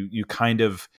 So you kind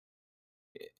of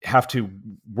have to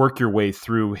work your way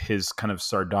through his kind of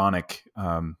sardonic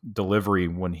delivery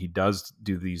when he does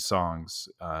do these songs.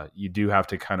 You do have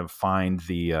to kind of find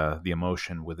the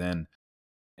emotion within.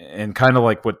 And kind of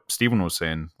like what Stephen was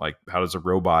saying, like, how does a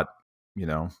robot,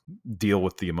 deal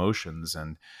with the emotions?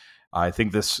 And I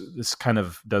think this kind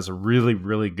of does a really,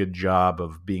 really good job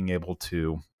of being able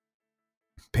to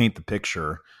paint the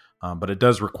picture. But it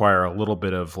does require a little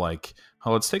bit of like,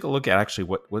 let's take a look at actually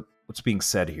what's being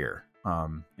said here.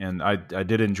 And I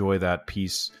did enjoy that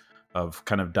piece of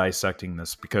kind of dissecting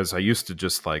this, because I used to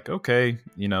just like, okay,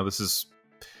 this is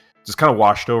just kind of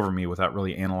washed over me without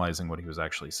really analyzing what he was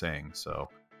actually saying. So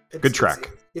good track.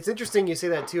 It's interesting you say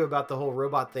that too about the whole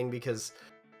robot thing, because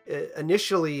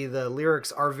initially the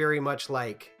lyrics are very much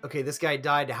like, okay, this guy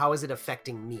died, how is it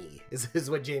affecting me,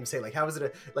 is what James say. Like, how is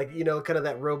it kind of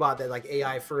that robot, that like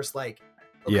AI first, like,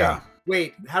 okay, yeah,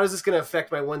 wait, how is this going to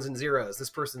affect my ones and zeros? This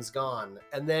person's gone.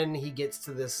 And then he gets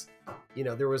to this,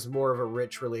 there was more of a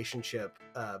rich relationship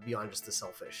beyond just the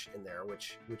selfish in there,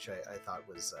 which I thought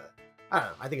was, I don't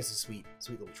know, I think it's a sweet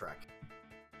little track.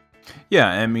 Yeah,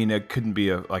 I mean, it couldn't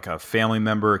be like a family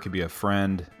member. It could be a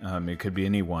friend. It could be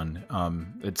anyone.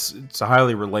 It's a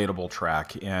highly relatable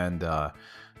track, and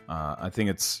I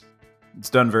think it's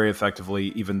done very effectively,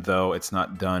 even though it's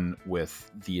not done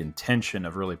with the intention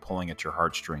of really pulling at your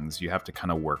heartstrings. You have to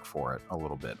kind of work for it a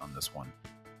little bit on this one.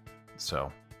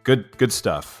 So good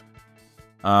stuff.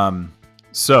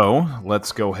 So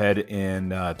let's go ahead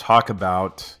and talk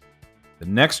about the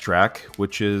next track,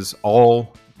 which is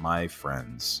All My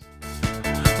Friends.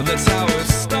 That's how it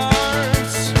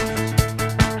starts.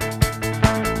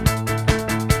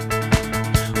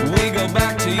 We go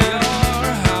back to your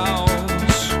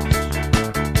house.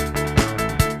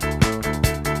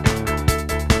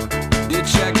 You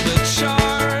check the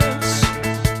charts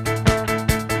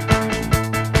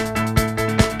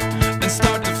and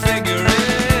start to figure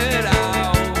it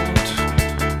out.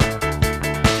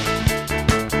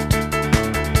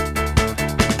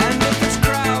 And if it's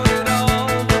crowded,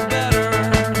 all the better,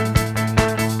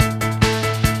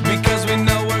 because we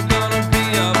know we're gonna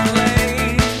be up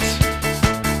late.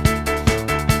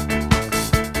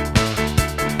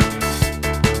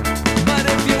 But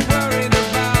if you're worried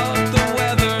about the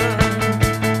weather,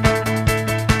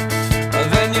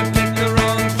 then you pick the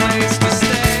wrong place to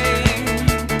stay.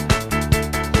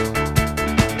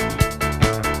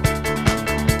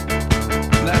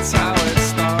 That's how it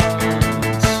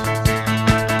starts.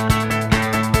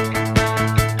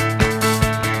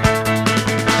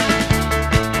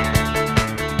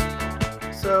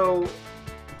 So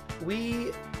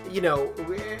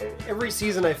every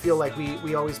season I feel like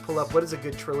we always pull up what is a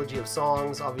good trilogy of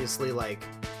songs. Obviously, like,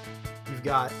 you've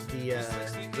got the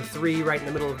three right in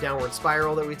the middle of Downward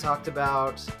Spiral that we talked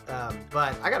about.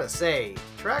 But I gotta say,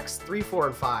 tracks 3, 4,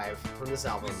 and 5 from this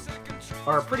album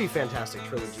are a pretty fantastic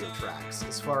trilogy of tracks,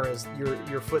 as far as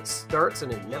your foot starts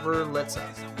and it never lets up.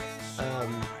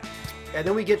 And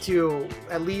then we get to,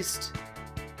 at least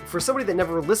for somebody that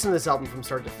never listened to this album from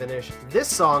start to finish, this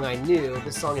song I knew.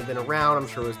 This song had been around. I'm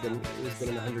sure it was been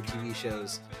in 100 TV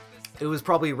shows. It was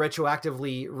probably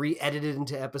retroactively re-edited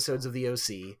into episodes of the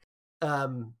OC.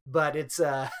 But it's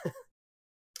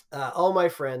All My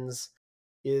Friends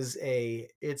is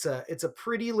it's a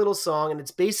pretty little song, and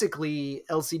it's basically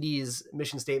LCD's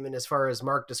mission statement as far as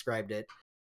Mark described it.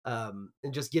 And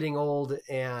just getting old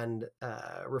and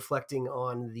reflecting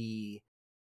on the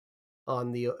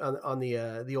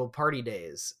old party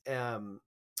days.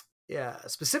 Yeah,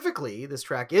 specifically, this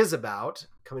track is about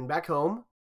coming back home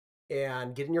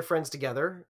and getting your friends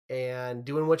together and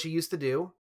doing what you used to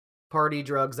do, party,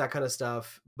 drugs, that kind of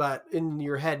stuff. But in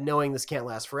your head, knowing this can't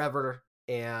last forever,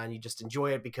 and you just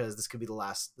enjoy it because this could be the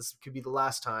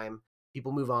last time.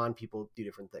 people move on, people do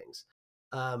different things.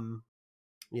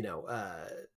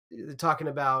 Talking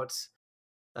about,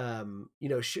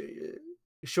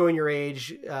 showing your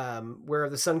age, where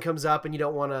the sun comes up and you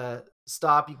don't want to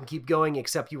stop, you can keep going,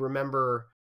 except you remember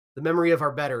the memory of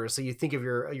our betters. So you think of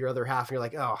your other half and you're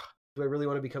like, oh, do I really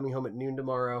want to be coming home at noon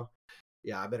tomorrow?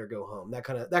 Yeah, I better go home. That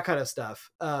kind of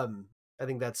stuff. I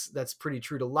think that's pretty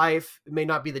true to life. It may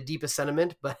not be the deepest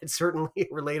sentiment, but it's certainly a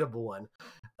relatable one.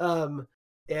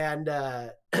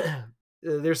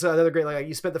 There's another great, like,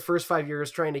 you spent the first 5 years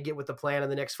trying to get with the plan,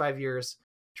 and the next 5 years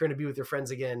trying to be with your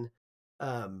friends again.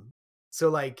 So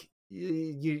like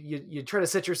you try to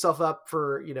set yourself up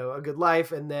for, a good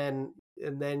life, and then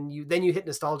you hit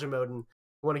nostalgia mode and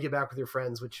want to get back with your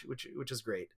friends, which is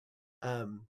great. I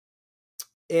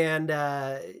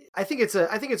think it's a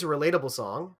relatable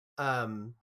song.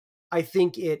 I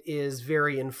think it is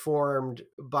very informed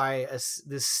by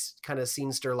this kind of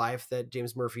scenester life that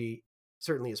James Murphy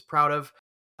certainly is proud of.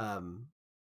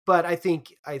 But I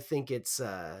think it's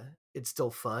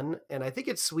still fun, and I think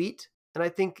it's sweet, and I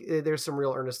think there's some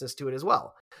real earnestness to it as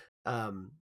well.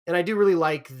 And I do really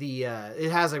like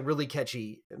it has a really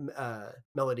catchy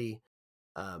melody.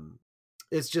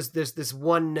 It's just this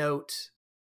one note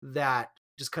that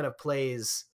just kind of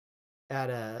plays at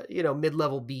a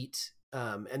mid-level beat,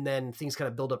 and then things kind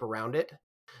of build up around it.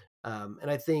 And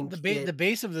I think the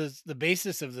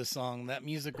basis of the song, that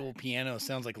musical piano,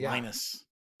 sounds like Linus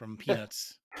from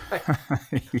Peanuts. I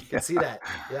can see that.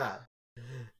 Yeah.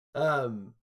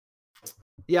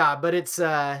 But it's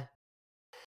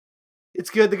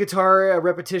good. The guitar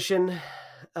repetition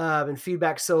and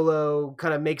feedback solo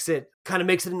kind of makes it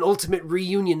an ultimate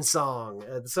reunion song.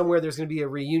 Somewhere there's going to be a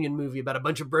reunion movie about a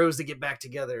bunch of bros that get back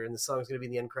together, and the song's going to be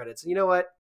in the end credits. And you know what?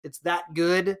 It's that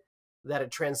good that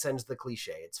it transcends the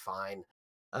cliche. It's fine.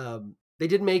 They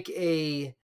did make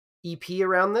a EP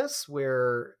around this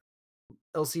where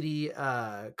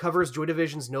LCD covers Joy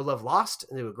Division's No Love Lost,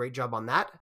 and they do a great job on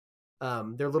that.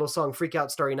 Their little song Freak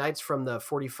Out Starry Nights from the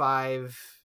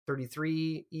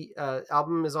 45-33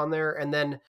 album is on there, and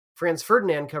then Franz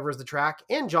Ferdinand covers the track,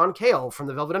 and John Cale from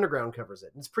the Velvet Underground covers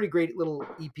it. It's a pretty great little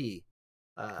EP.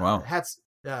 Wow. Hats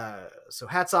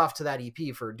off to that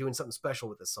EP for doing something special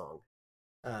with this song.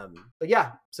 But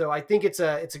yeah, so I think it's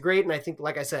a great, and I think,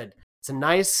 like I said, it's a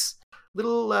nice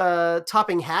little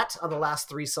topping hat on the last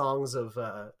 3 songs of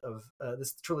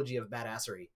this trilogy of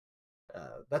badassery.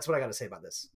 That's what I got to say about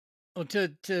this. Well,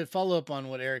 to follow up on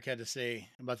what Eric had to say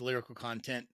about the lyrical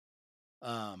content,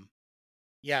 I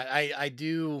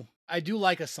do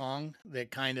like a song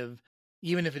that kind of,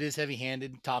 even if it is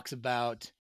heavy-handed, talks about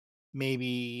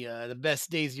maybe the best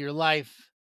days of your life,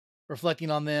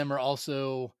 reflecting on them, or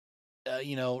also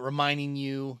reminding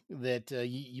you that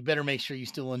you better make sure you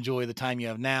still enjoy the time you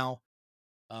have now.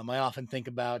 I often think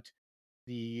about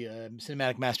the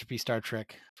cinematic masterpiece Star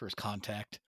Trek First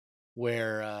Contact,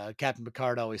 where Captain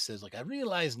Picard always says, like, I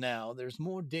realize now there's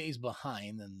more days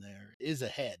behind than there is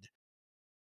ahead.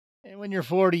 And when you're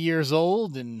 40 years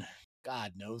old, and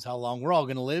God knows how long we're all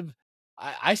going to live,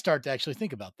 I start to actually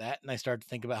think about that. And I start to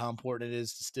think about how important it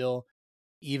is to still,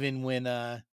 even when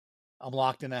I'm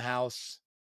locked in a house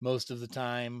most of the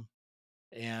time,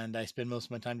 and I spend most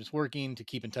of my time just working, to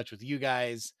keep in touch with you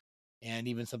guys. And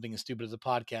even something as stupid as a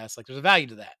podcast, like, there's a value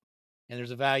to that. And there's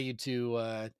a value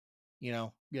to,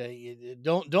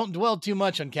 don't dwell too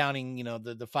much on counting,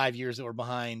 the 5 years that we're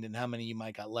behind and how many you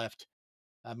might got left.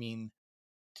 I mean,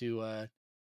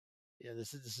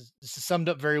 this is summed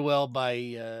up very well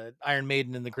by Iron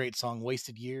Maiden in the great song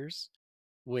 "Wasted Years,"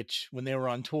 which, when they were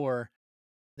on tour,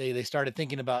 they started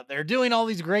thinking about, they're doing all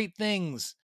these great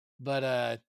things,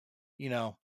 but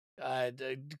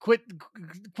quit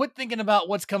thinking about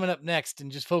what's coming up next,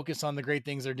 and just focus on the great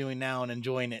things they're doing now and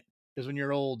enjoying it. Because when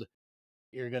you're old,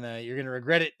 you're gonna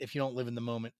regret it if you don't live in the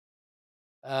moment.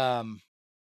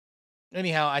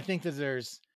 Anyhow, I think that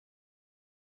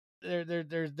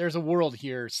there's a world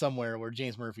here somewhere where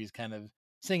James Murphy's kind of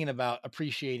singing about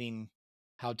appreciating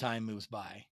how time moves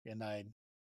by, and I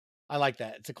like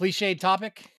that. It's a cliched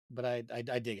topic, but I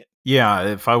dig it. Yeah,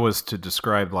 if I was to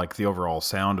describe, like, the overall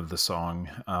sound of the song,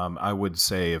 I would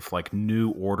say if, like,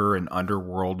 New Order and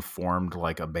Underworld formed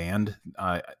like a band,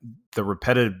 the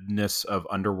repetitiveness of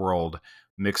Underworld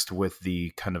mixed with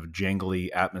the kind of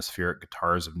jangly atmospheric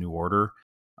guitars of New Order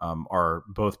are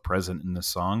both present in this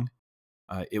song.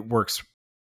 It works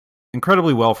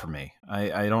incredibly well for me.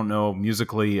 I don't know,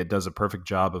 musically, it does a perfect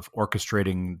job of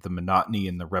orchestrating the monotony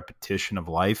and the repetition of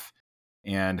life,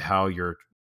 and how you're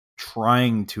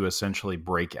trying to essentially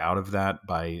break out of that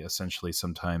by essentially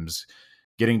sometimes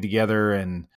getting together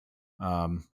and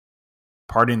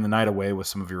partying the night away with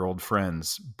some of your old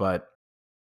friends. But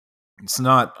it's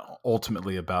not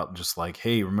ultimately about just like,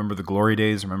 hey, remember the glory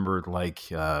days? Remember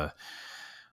like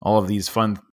all of these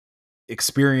fun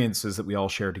experiences that we all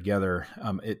share together.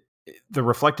 The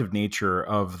reflective nature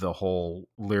of the whole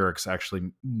lyrics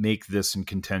actually make this in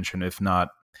contention, if not,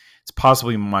 it's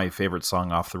possibly my favorite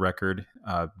song off the record,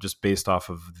 just based off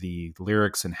of the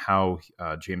lyrics and how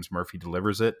James Murphy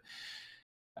delivers it.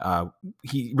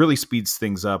 He really speeds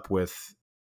things up with,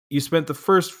 you spent the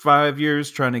first 5 years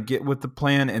trying to get with the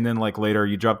plan, and then like later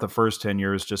you drop the first 10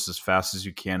 years just as fast as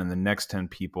you can, and the next 10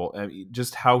 people.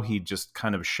 Just how he just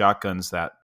kind of shotguns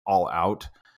that all out.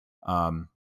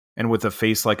 And with a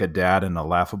face like a dad and a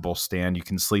laughable stand, you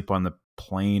can sleep on the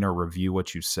plane or review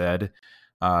what you said.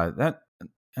 That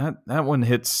one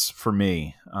hits for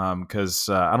me, because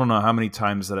I don't know how many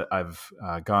times that I've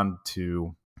gone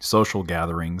to social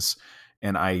gatherings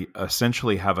and I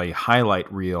essentially have a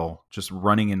highlight reel just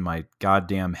running in my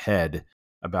goddamn head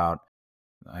about,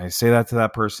 I say that to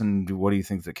that person, what do you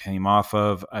think that came off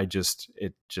of?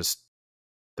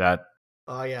 That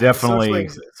Oh yeah, definitely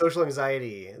social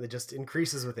anxiety that just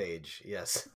increases with age.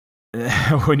 Yes.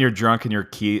 when you're drunk and your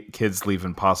kids leave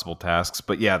impossible tasks.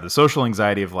 But yeah, the social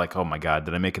anxiety of like, oh my God,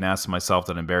 did I make an ass of myself?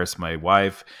 Did I embarrass my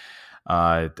wife?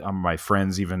 Are my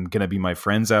friends even going to be my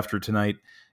friends after tonight?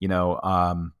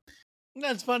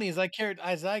 That's funny. I care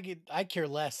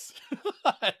less.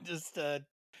 Just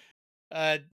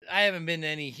I haven't been to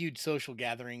any huge social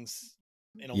gatherings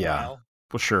in a while.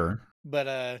 Well, sure. But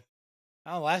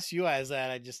the last few I was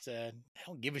at, I just I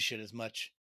don't give a shit as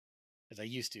much as I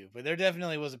used to. But there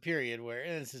definitely was a period where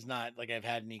this is not like I've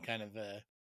had any kind of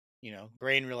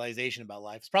brain realization about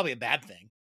life. It's probably a bad thing.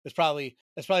 That's probably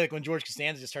like when George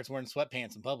Costanza just starts wearing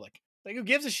sweatpants in public. Like, who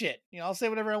gives a shit? I'll say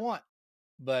whatever I want.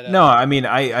 But no, I mean,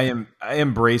 I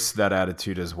embrace that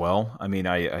attitude as well. I mean,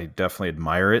 I definitely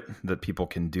admire it that people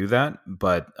can do that.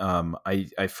 But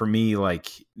I for me, like,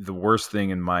 the worst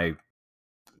thing in my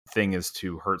thing is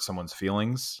to hurt someone's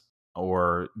feelings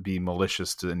or be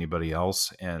malicious to anybody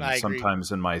else. And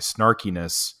sometimes in my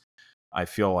snarkiness, I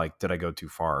feel like, did I go too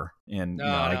far? And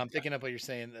I'm picking up what you're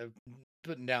saying,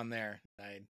 putting down there.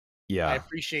 I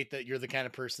appreciate that you're the kind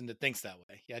of person that thinks that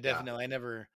way. Yeah, definitely.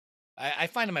 Yeah. I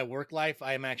find in my work life,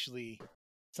 I am actually,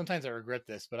 sometimes I regret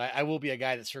this, but I will be a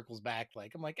guy that circles back.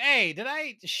 Like, I'm like, hey,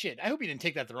 I hope you didn't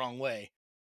take that the wrong way.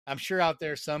 I'm sure out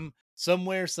there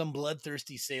somewhere, some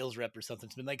bloodthirsty sales rep or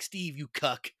something's been like, Steve, you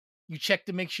cuck. You checked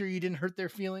to make sure you didn't hurt their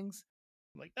feelings.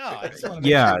 I'm like, no, I just want to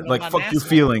make sure like, fuck your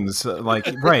feelings. Like,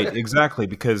 right, exactly.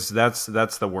 Because that's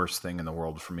the worst thing in the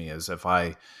world for me is if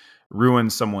I ruin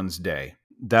someone's day.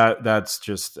 That's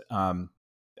just,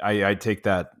 I take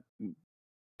that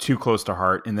too close to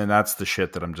heart. And then that's the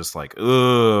shit that I'm just like,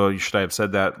 oh, should I have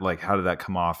said that? Like, how did that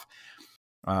come off?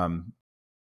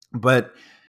 But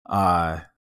I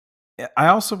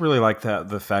also really like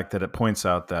the fact that it points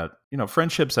out that,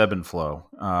 friendships ebb and flow.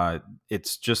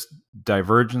 It's just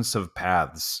divergence of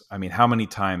paths. I mean, how many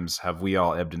times have we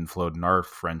all ebbed and flowed in our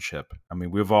friendship? I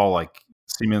mean, we've all like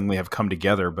seemingly have come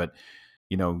together, but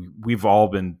we've all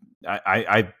been,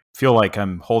 I feel like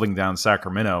I'm holding down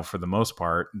Sacramento for the most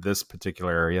part, this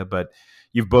particular area, but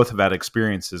you've both have had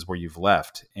experiences where you've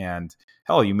left, and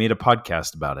hell, you made a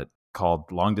podcast about it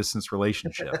called Long Distance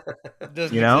Relationship.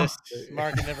 Doesn't exist.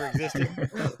 Mark, it never existed.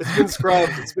 It's been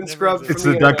scrubbed. It's been scrubbed. It's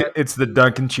the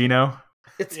Duncan-chino.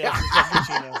 It's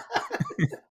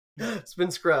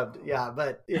been scrubbed. Yeah,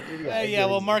 but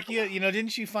well, Mark,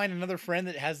 didn't you find another friend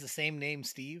that has the same name,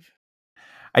 Steve?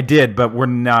 I did, but we're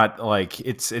not like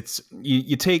it's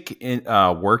you take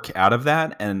work out of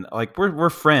that, and like we're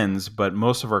friends, but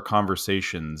most of our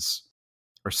conversations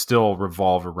are still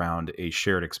revolve around a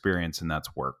shared experience, and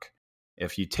that's work.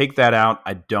 If you take that out,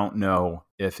 I don't know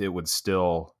if it would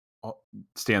still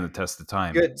stand the test of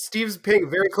time. Good. Steve's paying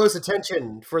very close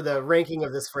attention for the ranking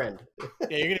of this friend.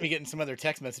 Yeah, you're going to be getting some other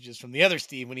text messages from the other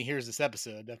Steve when he hears this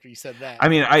episode after you said that. I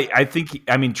mean, I think,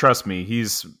 trust me,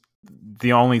 he's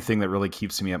the only thing that really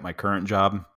keeps me at my current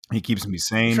job. He keeps me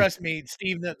sane. Trust me,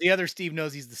 Steve, the other Steve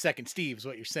knows he's the second Steve is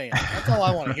what you're saying. That's all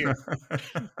I want to hear.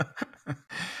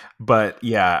 But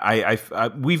yeah,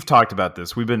 I we've talked about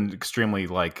this. We've been extremely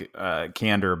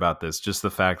candor about this. Just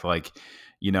the fact,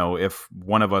 if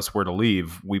one of us were to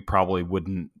leave, we probably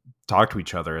wouldn't talk to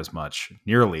each other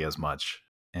nearly as much.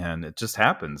 And it just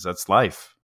happens. That's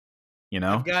life.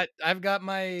 I've got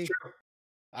my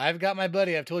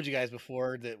buddy. I've told you guys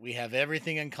before that we have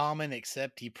everything in common,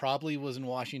 except he probably was in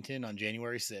Washington on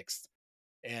January 6th.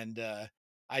 And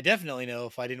I definitely know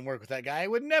if I didn't work with that guy, I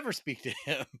would never speak to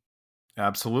him.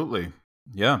 Absolutely.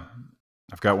 Yeah.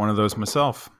 I've got one of those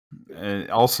myself,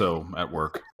 also at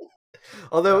work.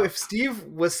 Although if Steve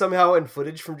was somehow in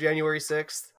footage from January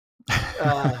 6th,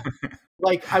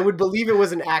 Like I would believe it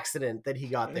was an accident that he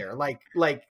got there.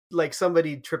 Like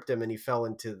somebody tripped him and he fell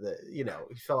into he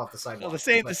fell off the sidewalk.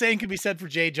 Well, the same could be said for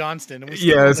Jay Johnston. And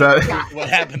Yeah, is that what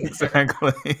happened?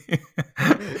 exactly?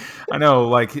 I know.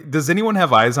 Like, does anyone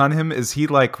have eyes on him? Is he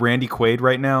like Randy Quaid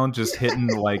right now, just hitting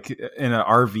like in an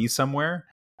RV somewhere?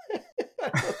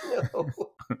 I don't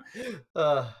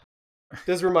know. It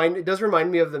does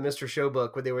remind me of the Mr. Show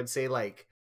book where they would say like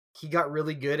he got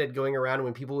really good at going around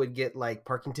when people would get like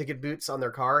parking ticket boots on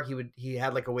their car. He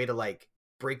had like a way to like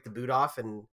break the boot off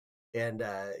and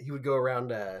he would go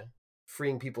around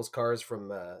freeing people's cars from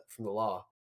the law.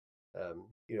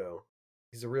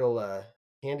 He's a real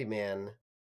handyman.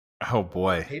 Oh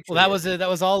boy! Well, that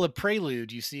was all a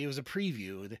prelude. You see, it was a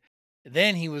preview.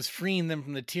 Then he was freeing them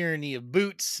from the tyranny of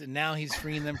boots, and now he's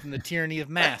freeing them from the tyranny of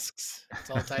masks. It's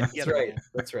all tied together.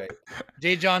 That's right.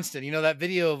 Jay Johnston, that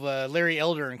video of Larry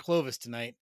Elder and Clovis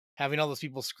tonight, having all those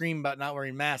people scream about not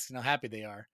wearing masks and how happy they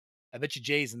are. I bet you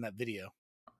Jay's in that video.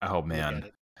 Oh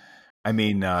man. I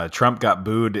mean, Trump got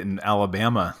booed in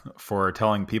Alabama for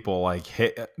telling people like,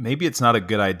 hey, maybe it's not a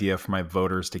good idea for my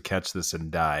voters to catch this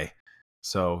and die.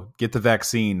 So get the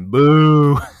vaccine.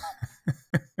 Boo.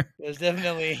 There's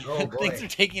definitely things are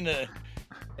taking the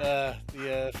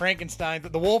Frankenstein.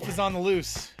 The wolf is on the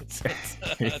loose.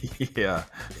 Yeah,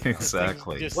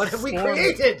 exactly. What have we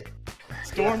created?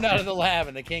 Stormed out of the lab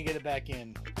and they can't get it back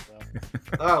in. So.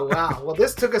 Oh wow! Well,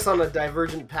 this took us on a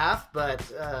divergent path, but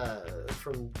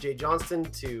from Jay Johnston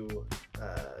to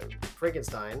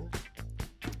Frankenstein.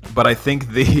 But I think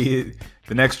the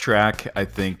next track, I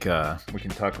think we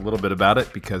can talk a little bit about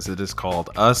it because it is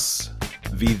called Us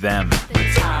v. Them.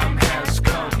 The time has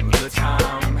come, the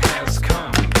time has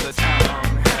come, the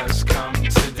time has come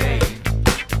today.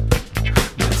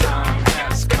 The time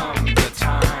has come, the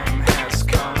time has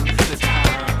come, the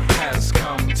time has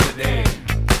come today.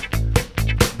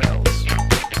 Bells.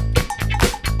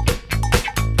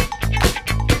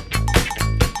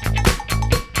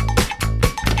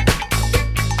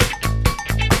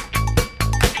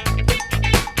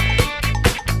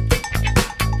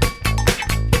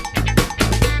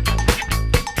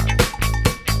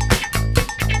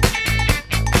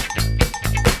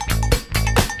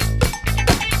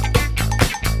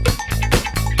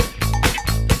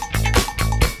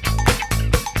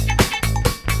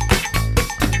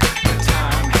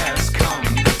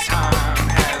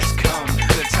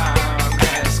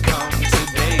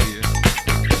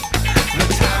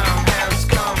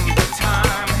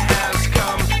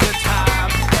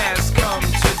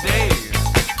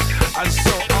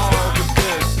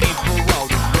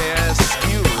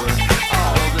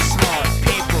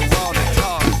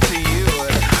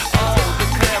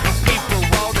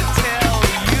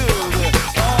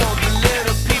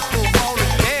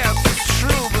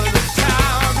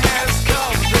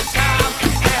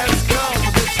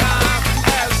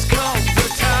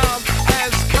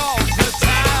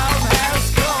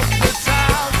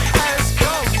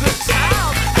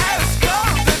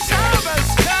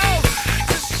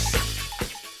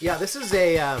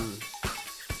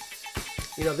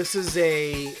 This is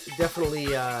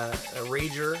definitely a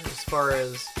rager as far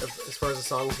as the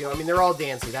songs go. I mean, they're all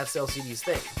dancey. That's LCD's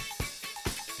thing.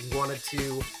 He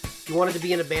wanted to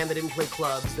be in a band that didn't play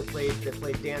clubs, that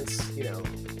played dance,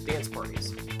 dance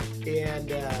parties, and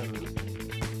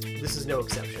this is no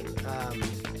exception.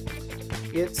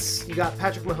 You got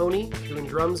Patrick Mahoney doing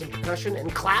drums and percussion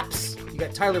and claps. You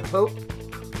got Tyler Pope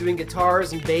doing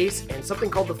guitars and bass and something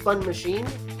called the Fun Machine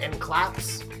and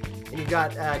claps. And you've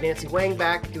got Nancy Wang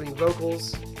back doing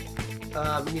vocals.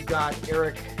 And you've got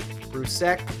Eric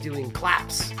Brusek doing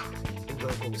claps and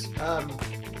vocals.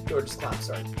 Or just claps,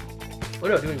 sorry. Oh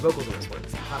no, doing vocals in this one.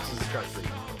 Claps is the track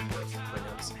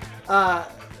my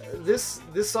notes.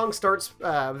 This song starts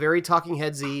very Talking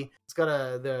Headsy. It's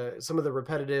got some of the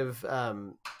repetitive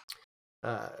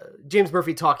James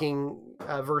Murphy talking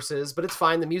verses, but it's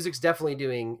fine. The music's definitely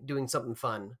doing something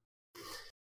fun.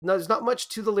 No, there's not much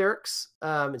to the lyrics.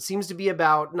 It seems to be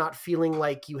about not feeling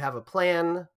like you have a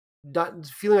plan, not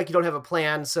feeling like you don't have a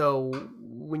plan. So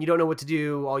when you don't know what to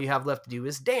do, all you have left to do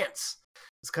is dance.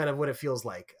 It's kind of what it feels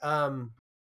like. I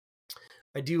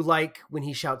do like when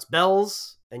he shouts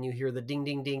bells and you hear the ding,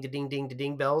 ding, ding, ding, ding,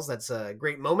 ding bells. That's a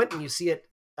great moment. And you see it.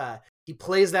 He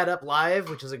plays that up live,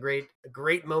 which is a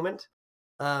great moment.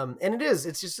 And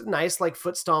it's just a nice like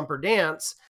foot stomper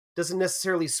dance. Doesn't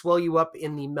necessarily swell you up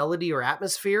in the melody or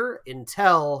atmosphere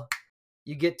until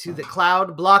you get to the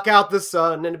cloud, block out the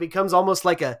sun, and it becomes almost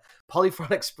like a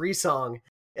polyphonic spree song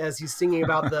as he's singing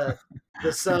about the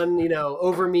sun,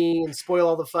 over me and spoil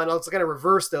all the fun. It's kind of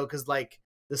reverse though, because like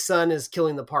the sun is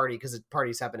killing the party because the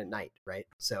parties happen at night, right?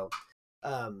 So,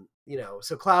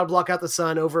 so cloud, block out the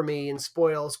sun over me and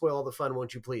spoil all the fun,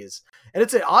 won't you please? And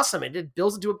it's awesome. It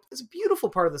builds into it's a beautiful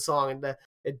part of the song, and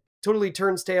it totally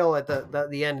turns tail at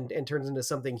the end and turns into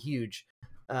something huge.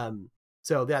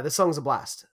 So yeah, this song's a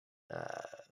blast.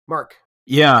 Mark.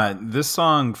 Yeah, this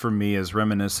song for me is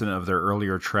reminiscent of their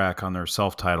earlier track on their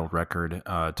self-titled record,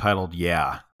 titled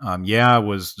Yeah. Yeah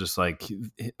was just like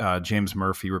James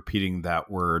Murphy repeating that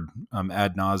word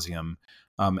ad nauseum,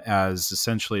 as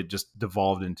essentially it just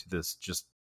devolved into this just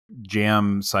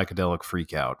jam psychedelic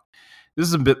freak out. This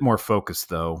is a bit more focused,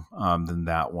 though, than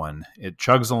that one. It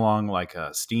chugs along like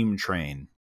a steam train.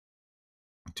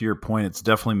 To your point, it's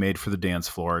definitely made for the dance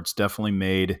floor. It's definitely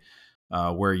made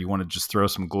where you want to just throw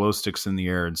some glow sticks in the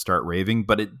air and start raving,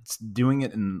 but it's doing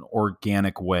it in an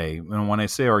organic way. And when I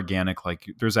say organic, like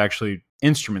there's actually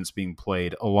instruments being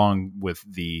played along with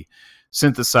the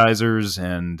synthesizers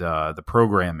and the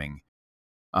programming.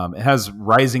 It has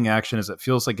rising action as it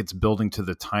feels like it's building to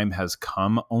the time has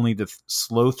come, only to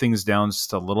slow things down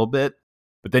just a little bit.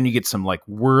 But then you get some like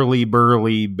whirly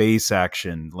burly bass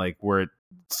action, like where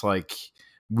it's like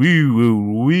woo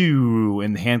woo woo,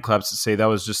 and the hand claps to say that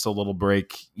was just a little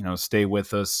break, stay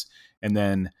with us. And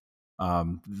then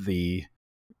the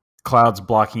clouds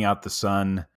blocking out the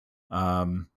sun.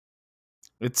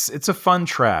 It's a fun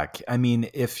track. I mean,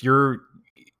 if you're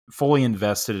fully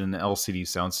invested in an LCD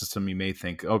sound system, you may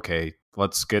think, okay,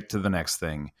 let's get to the next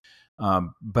thing.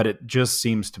 But it just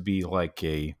seems to be like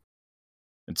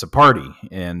it's a party.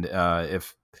 And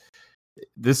if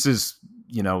this is,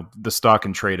 the stock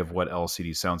and trade of what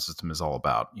LCD sound system is all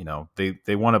about,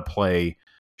 they want to play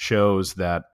shows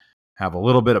that have a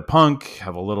little bit of punk,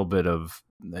 have a little bit of,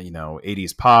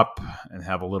 80s pop, and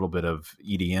have a little bit of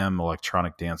EDM,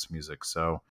 electronic dance music.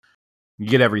 So you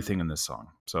get everything in this song.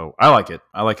 So I like it.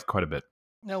 I like it quite a bit.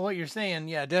 Now, what you're saying,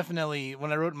 yeah, definitely,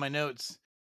 when I wrote in my notes,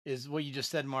 is what you just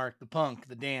said, Mark, the punk,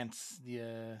 the dance, the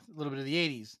little bit of the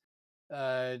 80s.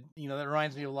 That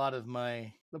reminds me a lot of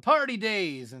the party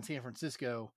days in San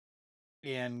Francisco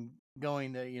and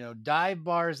going to, dive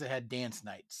bars that had dance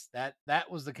nights. That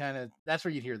was that's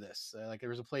where you'd hear this. Like there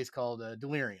was a place called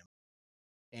Delirium,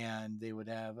 and they would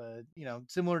have,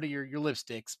 similar to your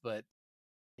lipsticks, but,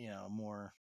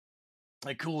 more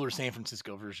like cooler San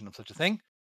Francisco version of such a thing.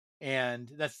 And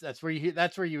that's where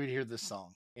you would hear this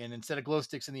song. And instead of glow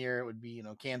sticks in the air, it would be,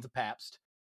 cans of Pabst.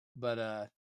 But,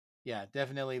 yeah,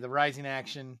 definitely the rising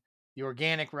action, the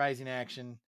organic rising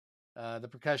action, the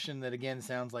percussion that again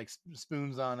sounds like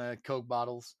spoons on Coke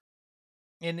bottles.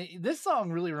 And this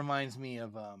song really reminds me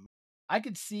of, I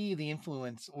could see the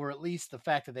influence, or at least the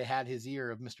fact that they had his ear,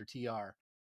 of Mr. TR.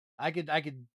 I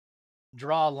could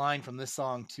draw a line from this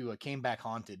song to Came Back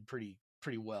Haunted pretty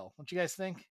well. Don't you guys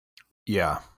think?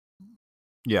 Yeah,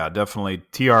 definitely.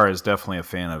 TR is definitely a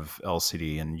fan of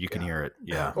LCD, and you can hear it.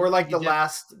 Yeah, or like the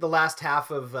last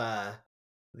half of the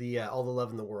All the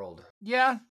Love in the World.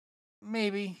 Yeah,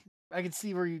 maybe I could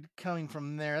see where you're coming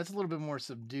from there. That's a little bit more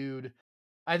subdued.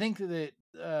 I think that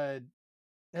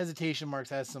Hesitation Marks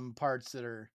has some parts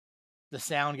that the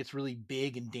sound gets really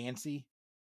big and dancey,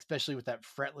 especially with that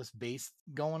fretless bass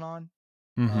going on.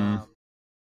 Mm-hmm.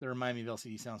 That remind me of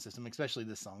LCD sound system, especially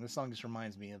this song. This song just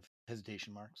reminds me of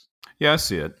Hesitation Marks. Yeah, I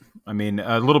see it. I mean,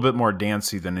 a little bit more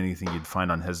dancey than anything you'd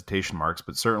find on Hesitation Marks,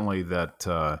 but certainly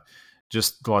that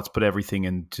just let's put everything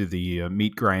into the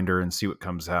meat grinder and see what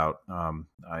comes out.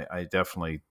 I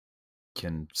definitely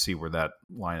can see where that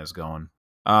line is going.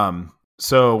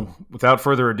 So without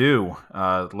further ado,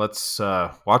 let's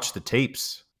watch the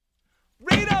tapes.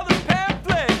 Read all the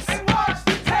pamphlets and watch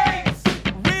the tapes.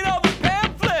 Read all the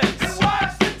pamphlets And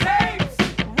watch the tapes.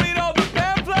 Read all the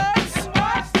pamphlets And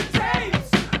watch the tapes.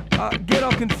 Get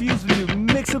all confused when you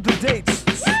mix up the dates.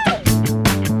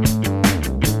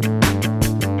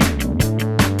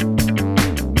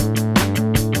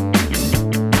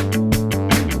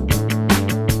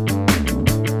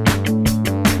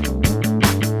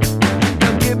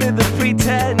 Now give me the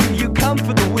pretend you come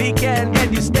for the weekend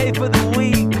and you stay for the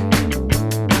week.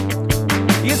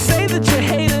 You say that you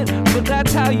hate it, but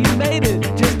that's how you made it,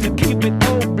 just to keep it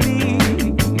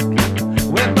oblique.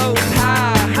 We're both high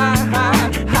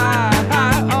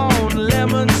on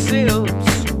lemon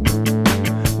sips.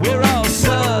 We're all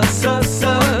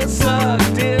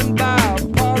sucked in by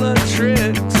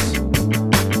politics.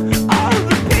 All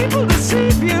the people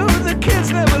deceive you, the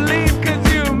kids never leave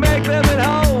 'cause you make them at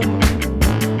home.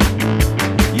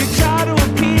 You try to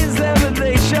appease them and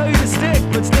they show you the stick,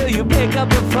 but still you pick up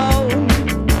the phone.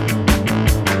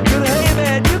 But hey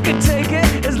man, you can take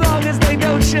it as long as they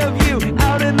don't shove you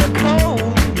out in the cold.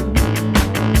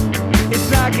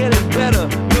 It's not getting better.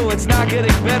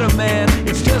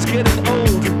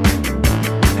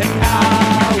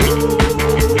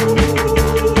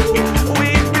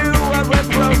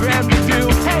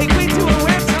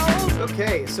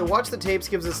 So Watch the Tapes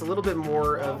gives us a little bit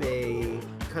more of a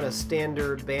kind of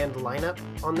standard band lineup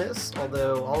on this,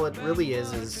 although all it really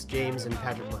is James and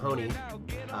Patrick Mahoney.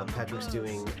 Patrick's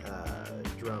doing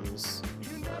drums,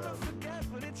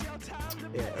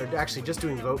 or actually just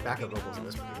doing backup vocals in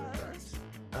this particular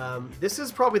track. This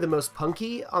is probably the most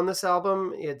punky on this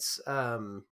album. It's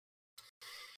in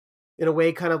a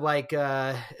way kind of like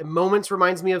moments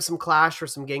reminds me of some Clash or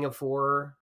some Gang of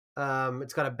Four.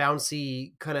 It's got a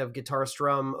bouncy kind of guitar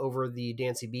strum over the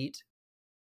dancey beat.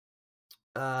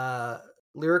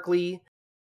 Lyrically,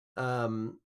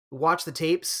 Watch the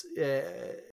Tapes.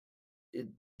 It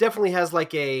definitely has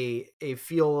like a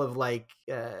feel of like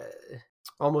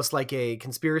almost like a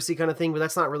conspiracy kind of thing, but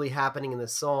that's not really happening in the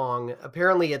song.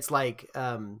 Apparently, it's like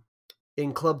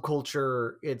in club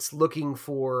culture, it's looking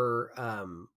for.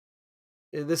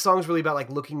 This song's really about like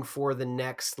looking for the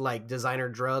next like designer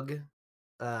drug.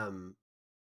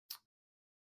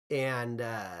 And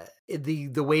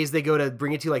the ways they go to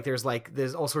bring it to you, like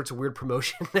there's all sorts of weird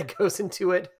promotion that goes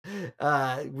into it,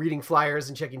 reading flyers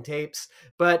and checking tapes.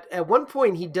 But at one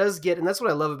point he does get, and that's what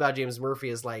I love about James Murphy,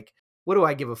 is like, what do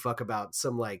I give a fuck about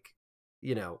some like,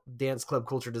 you know, dance club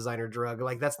culture designer drug?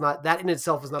 Like that in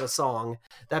itself is not a song.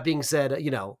 That being said,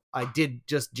 you know, I did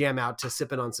just jam out to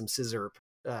Sipping on Some Scissor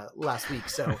last week,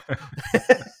 so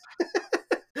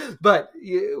but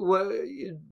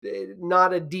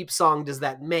not a deep song does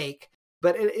that make.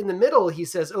 But in the middle, he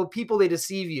says, "Oh, people, they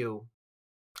deceive you.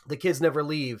 The kids never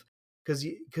leave because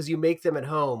you make them at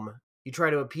home. You try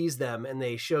to appease them, and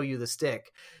they show you the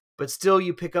stick. But still,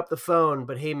 you pick up the phone.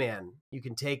 But hey, man, you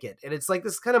can take it." And it's like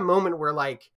this kind of moment where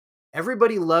like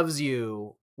everybody loves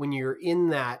you when you're in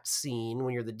that scene,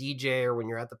 when you're the DJ or when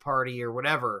you're at the party or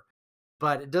whatever.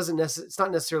 But it's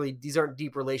not necessarily, these aren't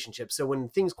deep relationships. So when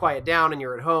things quiet down and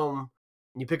you're at home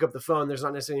and you pick up the phone, there's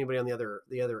not necessarily anybody on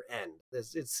the other end.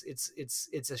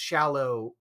 It's a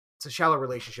shallow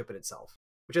relationship in itself,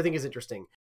 which I think is interesting.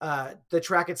 The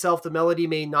track itself, the melody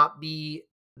may not be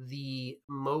the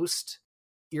most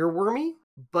earwormy,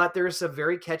 but there's a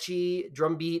very catchy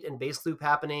drum beat and bass loop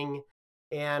happening.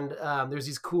 And there's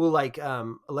these cool like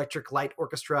electric light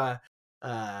orchestra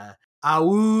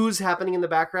ahoos happening in the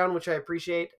background, which I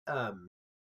appreciate.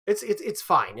 It's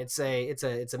fine. It's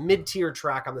a mid-tier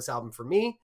track on this album for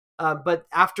me. But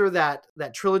after that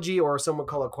trilogy, or some would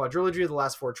call it quadrilogy, the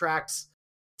last 4 tracks,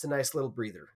 it's a nice little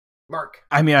breather. Mark.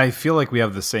 I mean, I feel like we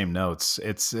have the same notes.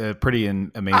 It's pretty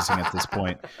amazing at this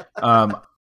point.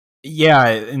 Yeah,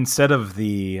 instead of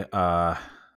the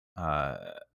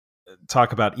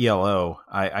talk about ELO,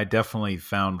 I definitely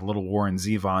found Little Warren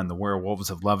Zevon, the Werewolves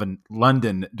of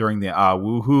London during the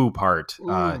woohoo part.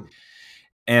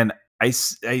 And I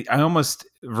almost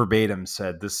verbatim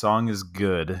said, this song is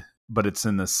good, but it's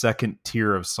in the second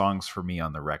tier of songs for me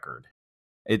on the record.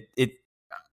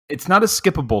 It's not a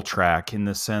skippable track in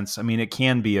the sense, I mean, it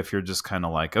can be if you're just kind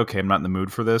of like, okay, I'm not in the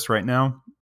mood for this right now,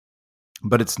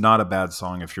 but it's not a bad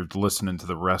song if you're listening to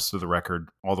the rest of the record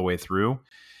all the way through.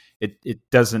 It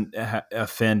doesn't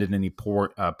offend at any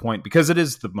point, because it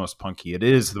is the most punky. It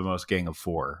is the most Gang of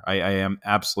Four. I am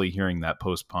absolutely hearing that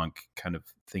post-punk kind of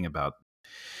thing about.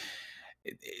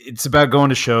 It's about going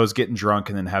to shows, getting drunk,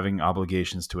 and then having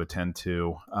obligations to attend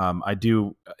to. I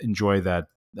do enjoy that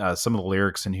some of the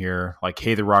lyrics in here, like,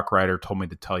 "Hey, the rock rider told me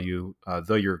to tell you,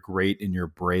 though you're great and you're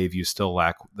brave, you still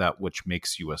lack that which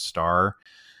makes you a star."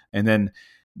 And then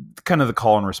kind of the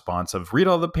call and response of read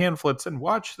all the pamphlets and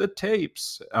watch the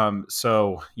tapes.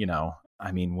 So, you know,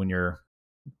 I mean, when you're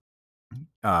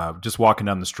just walking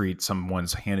down the street,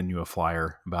 someone's handing you a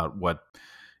flyer about what,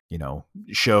 you know,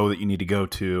 show that you need to go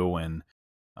to. And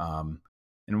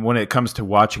when it comes to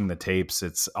watching the tapes,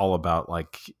 it's all about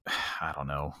like, I don't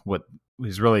know what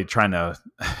he's really trying to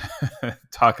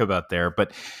talk about there,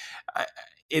 but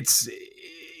it's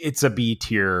a B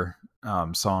tier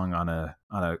song on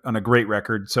a great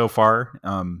record so far.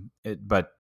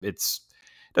 But it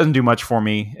doesn't do much for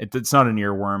me. It's not an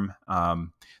earworm.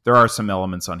 There are some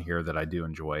elements on here that I do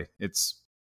enjoy. It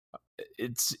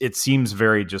seems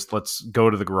very just, let's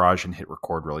go to the garage and hit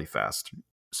record really fast.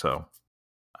 So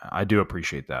I do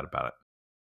appreciate that about it.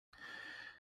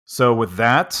 So with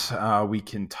that, we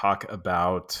can talk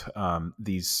about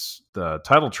the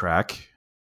title track.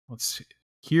 Let's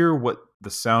hear what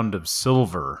the Sound of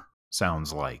Silver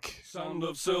sounds like. Sound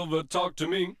of Silver, talk to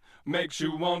me, makes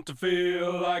you want to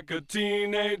feel like a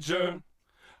teenager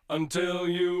until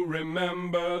you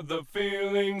remember the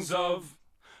feelings of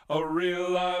a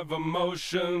real live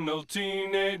emotional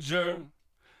teenager.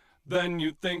 Then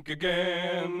you think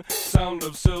again. Sound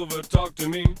of Silver, talk to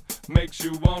me, makes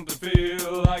you want to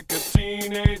feel like a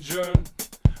teenager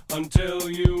until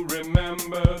you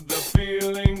remember the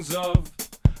feelings of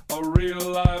a real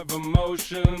live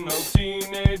emotional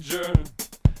teenager.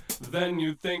 Then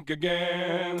you think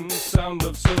again. Sound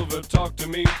of Silver, Talk to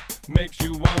Me, makes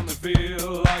you want to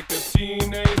feel like a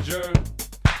teenager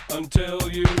until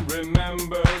you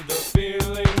remember the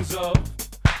feelings of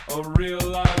a real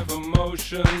live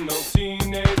emotional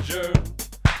teenager.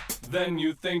 Then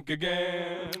you think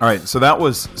again. All right, so that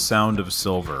was Sound of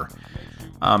Silver.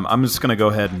 I'm just going to go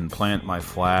ahead and plant my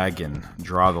flag and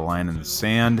draw the line in the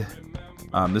sand.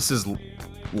 This is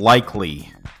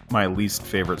likely my least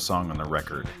favorite song on the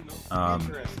record.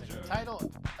 Interesting.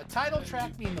 A title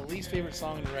track being the least favorite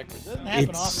song on the record doesn't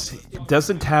happen often. It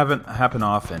doesn't happen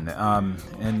often.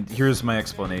 And here's my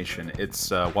explanation. It's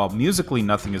while musically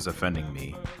nothing is offending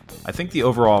me, I think the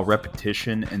overall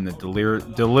repetition and the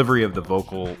delivery of the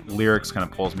vocal lyrics kind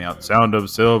of pulls me out. Sound of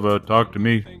Silver, talk to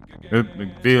me, make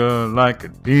me feel like a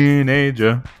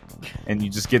teenager. And you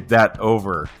just get that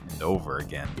over and over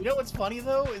again. You know what's funny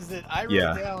though is that I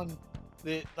wrote down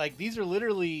that like these are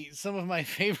literally some of my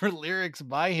favorite lyrics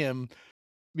by him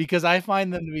because I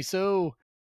find them to be so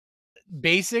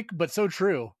basic but so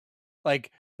true.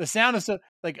 Like the sound of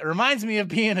like it reminds me of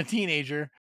being a teenager,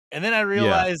 and then I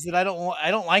realized that I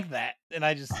don't like that, and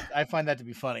I find that to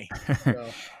be funny. So.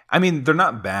 I mean, they're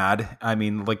not bad. I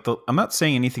mean, like I'm not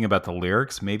saying anything about the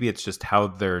lyrics. Maybe it's just how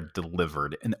they're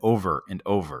delivered and over and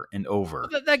over and over.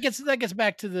 Well, that gets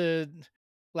back to the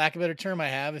lack of a better term I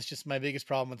have. It's just my biggest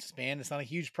problem with this band. It's not a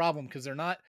huge problem because you're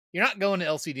not going to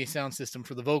LCD Sound System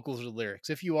for the vocals or the lyrics.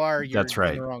 If you are, that's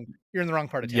right. You're in the wrong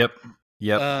part of town.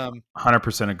 Yep.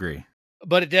 100% agree.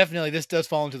 But this does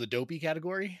fall into the dopey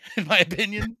category, in my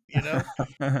opinion. You know.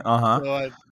 So,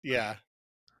 yeah.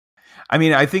 I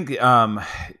mean, I think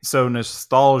so.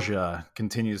 Nostalgia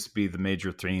continues to be the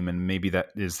major theme, and maybe that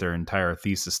is their entire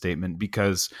thesis statement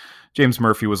because James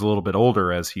Murphy was a little bit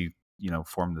older as he,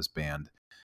 formed this band.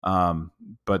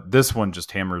 But this one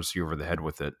just hammers you over the head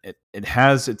with it. It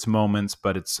has its moments,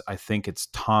 but I think it's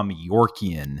Tom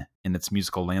Yorkian in its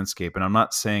musical landscape. And I'm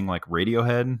not saying like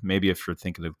Radiohead. Maybe if you're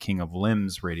thinking of King of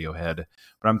Limbs Radiohead,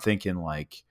 but I'm thinking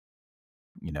like,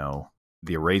 The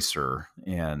Eraser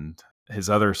and his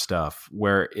other stuff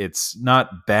where it's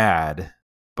not bad,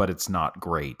 but it's not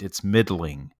great. It's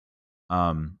middling.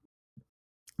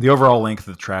 The overall length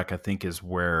of the track, I think, is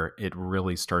where it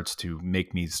really starts to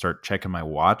make me start checking my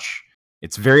watch.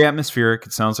 It's very atmospheric.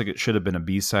 It sounds like it should have been a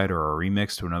B-side or a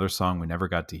remix to another song we never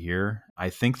got to hear.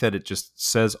 I think that it just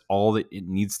says all that it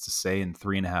needs to say in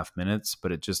 3.5 minutes,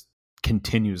 but it just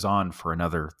continues on for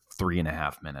another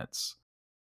 3.5 minutes.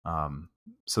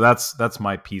 So that's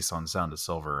my piece on Sound of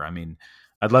Silver. I mean,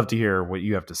 I'd love to hear what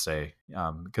you have to say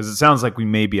because it sounds like we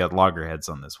may be at loggerheads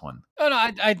on this one. Oh no,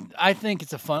 I think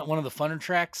it's one of the funner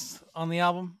tracks on the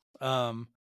album.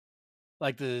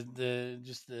 Like the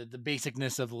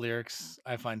basicness of the lyrics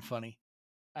I find funny.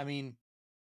 I mean,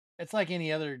 it's like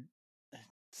any other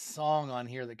song on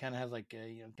here that kind of has like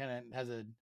has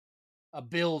a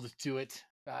build to it.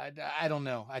 I don't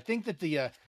know. I think that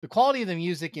the quality of the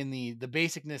music and the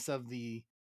basicness of the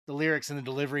lyrics and the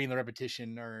delivery and the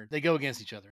repetition they go against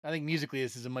each other. I think musically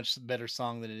this is a much better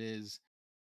song than it is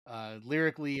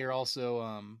lyrically or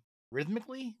also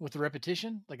rhythmically with the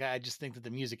repetition. Like I just think that the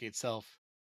music itself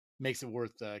makes it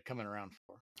worth coming around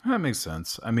for. That makes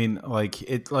sense. I mean, like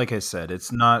I said,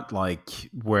 it's not like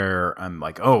where I'm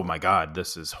like, oh my God,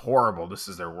 this is horrible. This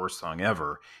is their worst song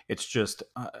ever. It's just,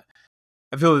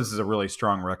 I feel this is a really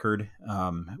strong record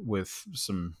with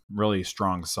some really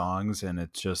strong songs, and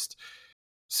it just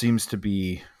seems to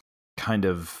be kind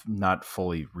of not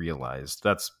fully realized.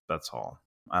 That's all.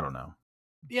 I don't know.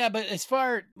 Yeah, but as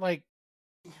far like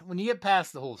when you get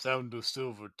past the whole Sound of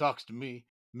Silver talks to me,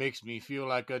 makes me feel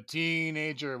like a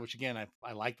teenager, which again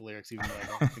I like the lyrics even though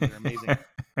I don't think they're amazing.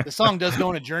 The song does go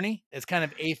on a journey. It's kind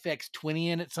of Aphex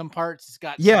Twinny at some parts. It's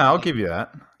got I'll give you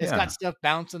that. It's got stuff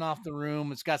bouncing off the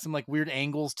room. It's got some like weird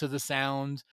angles to the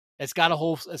sound. It's got a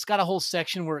whole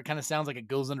section where it kind of sounds like it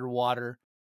goes underwater.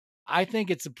 I think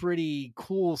it's a pretty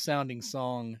cool sounding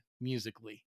song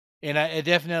musically, and I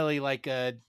definitely like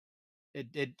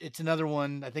it's another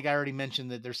one. I think I already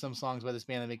mentioned that there's some songs by this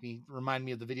band that remind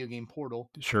me of the video game Portal.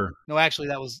 Sure. No, actually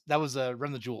that was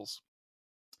Run the Jewels.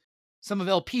 Some of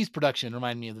LP's production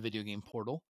remind me of the video game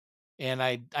Portal, and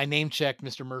I name checked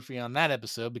Mr. Murphy on that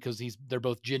episode because they're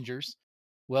both gingers.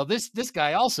 Well, this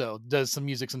guy also does some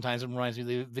music sometimes that reminds me of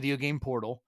the video game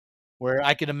Portal, where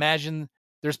I could imagine.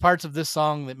 There's parts of this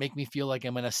song that make me feel like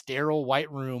I'm in a sterile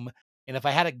white room, and if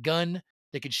I had a gun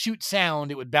that could shoot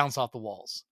sound, it would bounce off the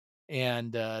walls.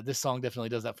 And this song definitely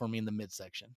does that for me in the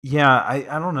midsection. Yeah,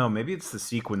 I don't know. Maybe it's the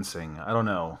sequencing. I don't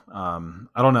know.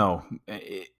 I don't know.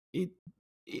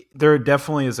 There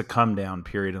definitely is a come down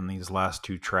period on these last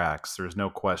two tracks. There's no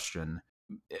question.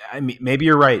 I mean, maybe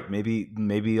you're right.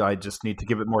 Maybe I just need to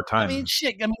give it more time. I mean,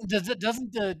 shit. I mean,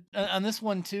 doesn't the on this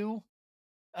one too?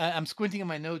 I'm squinting at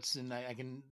my notes and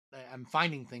I'm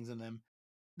finding things in them.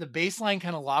 The bass line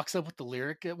kind of locks up with the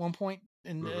lyric at one point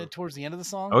in towards the end of the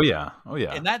song. Oh yeah,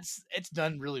 and it's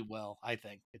done really well. I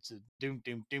think it's a doom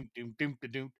doom doom doom doom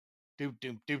doom doom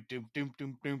doom doom doom doom doom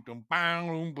doom doom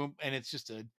boom boom, and it's just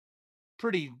a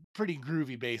pretty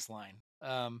groovy bass line.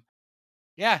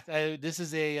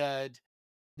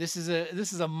 This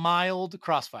is a mild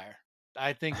Crossfire.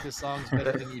 I think this song's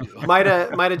better than you do. Might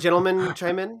a gentleman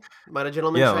chime in?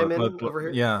 Over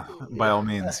here? Yeah, by all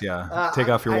means, yeah. Take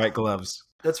off your white gloves.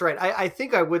 That's right. I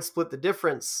think I would split the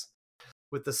difference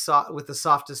with the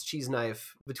softest cheese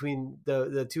knife between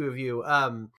the two of you.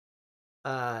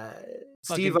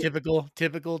 Steve, typical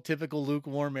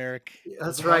lukewarm Eric.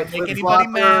 That's right. Make anybody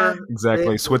mad?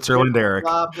 Exactly, Switzerland Eric.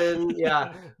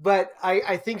 Yeah, but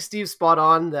I think Steve's spot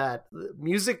on that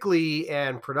musically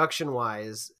and production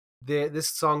wise. This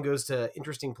song goes to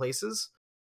interesting places,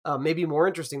 maybe more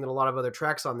interesting than a lot of other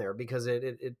tracks on there because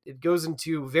it goes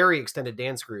into very extended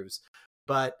dance grooves,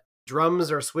 but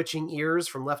drums are switching ears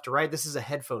from left to right. This is a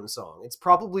headphone song. It's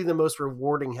probably the most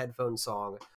rewarding headphone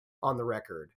song on the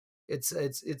record. It's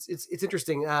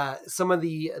interesting. Some of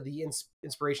the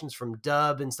inspirations from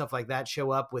dub and stuff like that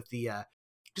show up with the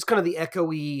just kind of the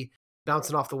echoey,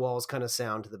 bouncing off the walls kind of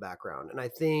sound to the background, and I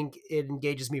think it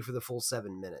engages me for the full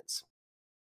 7 minutes.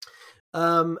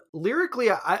 Lyrically,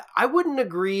 I wouldn't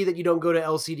agree that you don't go to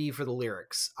LCD for the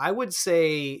lyrics. I would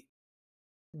say,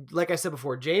 like I said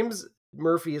before, James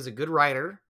Murphy is a good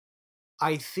writer.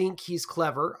 I think he's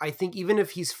clever. I think even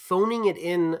if he's phoning it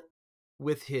in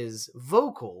with his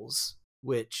vocals,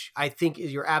 which I think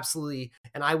is you're absolutely,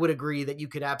 and I would agree that you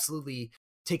could absolutely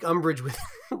take umbrage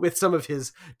with some of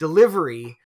his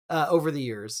delivery over the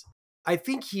years. I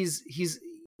think he's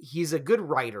a good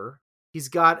writer. He's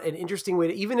got an interesting way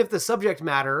to, even if the subject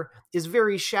matter is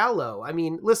very shallow. I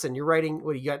mean, listen, you're writing,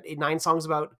 you got 9 songs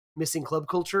about missing club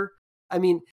culture. I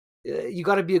mean, you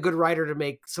got to be a good writer to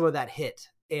make some of that hit.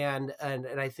 And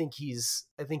I think he's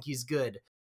good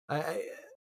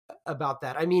about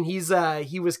that. I mean,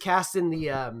 he was cast in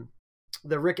the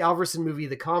Rick Alverson movie,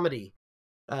 The Comedy,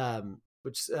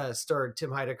 which starred Tim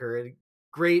Heidecker. A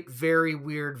great, very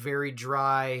weird, very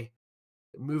dry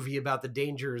movie about the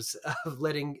dangers of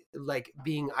letting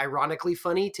being ironically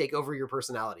funny take over your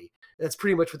personality. That's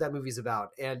pretty much what that movie's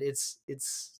about, and it's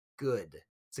good.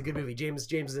 It's a good movie. James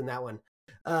is in that one.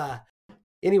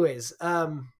 Anyways, I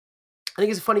think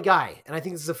he's a funny guy, and I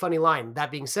think this is a funny line.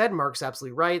 That being said, Mark's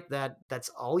absolutely right that that's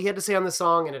all he had to say on the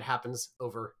song, and it happens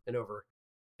over and over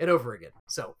and over again.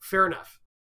 So fair enough.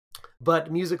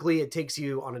 But musically, it takes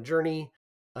you on a journey.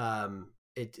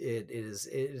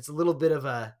 It's a little bit of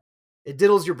it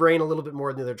diddles your brain a little bit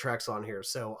more than the other tracks on here.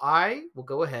 So I will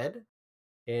go ahead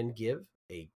and give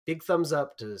a big thumbs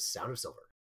up to Sound of Silver.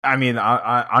 I mean,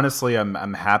 I honestly,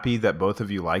 I'm happy that both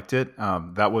of you liked it.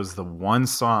 That was the one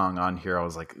song on here I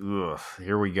was like, ugh,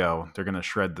 here we go. They're going to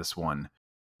shred this one.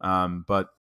 But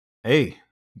hey,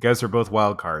 you guys are both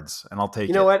wild cards, and I'll take it.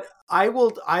 You know what? I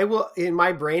will in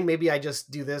my brain, maybe I just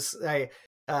do this. I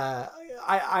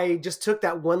just took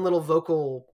that one little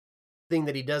vocal thing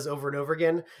that he does over and over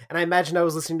again, and I imagined I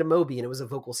was listening to Moby, and it was a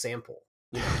vocal sample.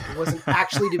 You know, it wasn't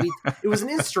actually it was an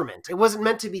instrument. It wasn't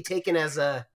meant to be taken as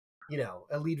a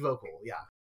lead vocal. Yeah.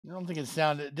 I don't think it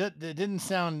didn't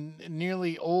sound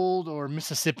nearly old or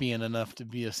Mississippian enough to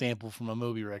be a sample from a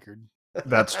Moby record.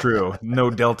 That's true. No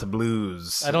Delta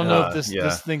blues. I don't know if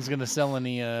this thing's gonna sell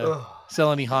any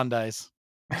Hondais.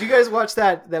 Did you guys watch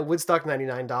that Woodstock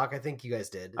 99 doc? I think you guys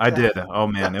did. I did. Oh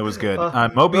man, it was good.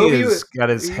 Moby has got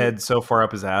his head so far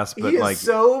up his ass, but he is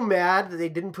so mad that they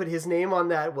didn't put his name on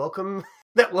that welcome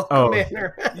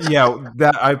banner. Yeah,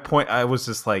 I was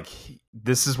just like,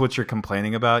 this is what you're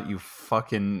complaining about, you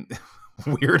fucking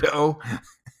weirdo.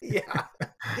 Yeah.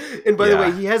 And by the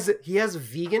way, he has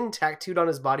vegan tattooed on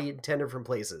his body in 10 different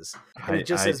places. And it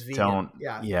just says vegan.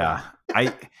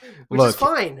 Which is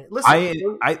fine.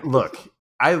 Listen,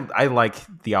 I like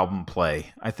the album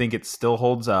Play. I think it still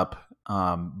holds up.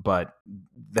 But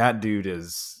that dude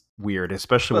is weird,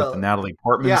 especially with the Natalie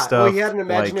Portman stuff. Well, he had an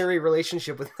imaginary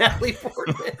relationship with Natalie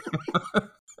Portman.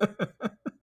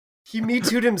 He Me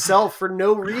Too'd himself for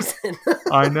no reason.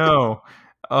 I know.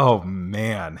 Oh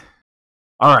man.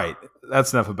 All right.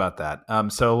 that's enough about that.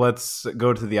 So let's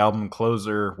go to the album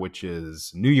closer, which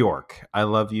is New York. I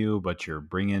love you, but you're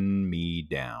bringing me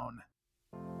down.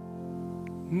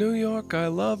 New York, I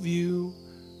love you,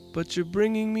 but you're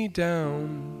bringing me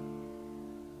down.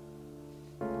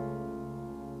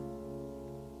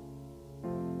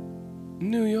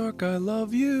 New York, I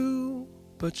love you,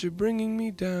 but you're bringing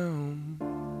me down.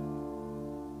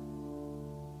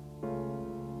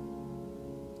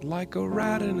 Like a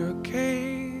rat in a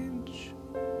cage,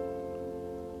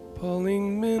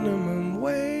 pulling minimum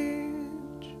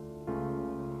wage.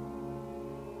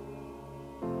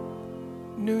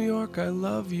 New York, I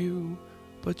love you,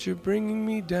 but you're bringing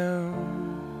me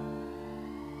down.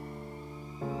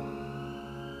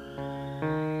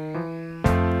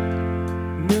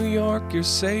 New York, you're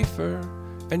safer,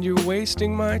 and you're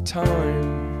wasting my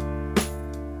time.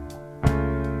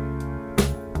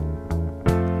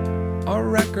 Our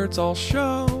records all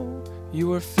show you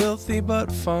were filthy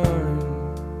but fine.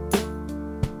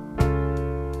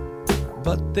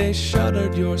 But they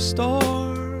shuttered your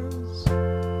stores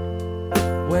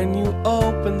when you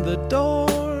opened the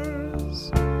doors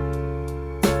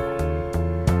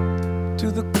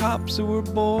to the cops who were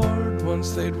bored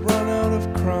once they'd run out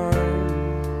of crime.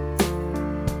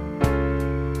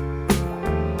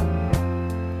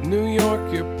 New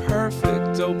York, you're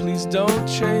perfect, oh please don't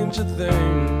change a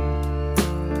thing.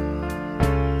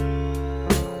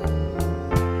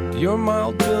 Your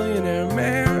mild billionaire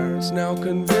mayor's now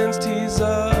convinced he's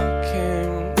a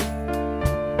king.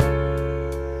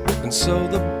 And so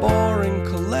the boring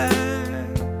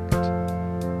collect,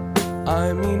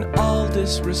 I mean all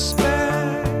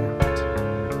disrespect.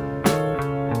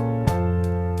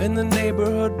 In the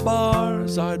neighborhood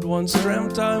bars I'd once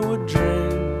dreamt I would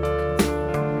drink.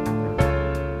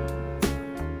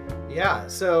 Yeah,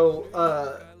 so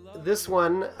this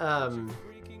one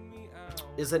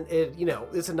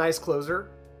it's a nice closer.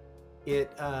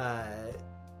 It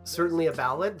certainly a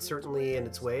ballad, certainly in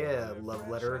its way a love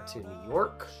letter to New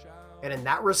York, and in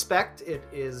that respect it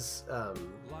is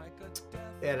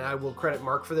and I will credit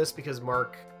Mark for this, because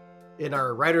Mark in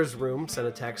our writer's room sent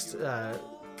a text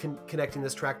connecting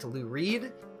this track to Lou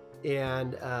Reed,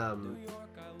 and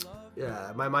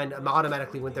my mind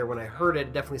automatically went there when I heard it.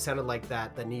 It definitely sounded like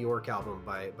that New York album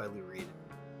by Lou Reed,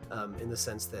 in the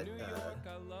sense that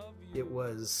it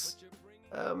was,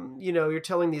 you're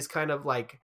telling these kind of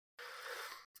like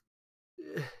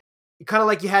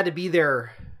you had to be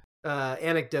there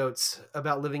anecdotes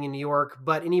about living in New York,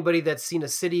 but anybody that's seen a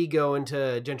city go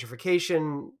into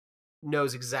gentrification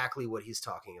knows exactly what he's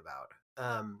talking about.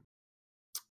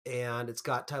 And it's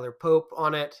got Tyler Pope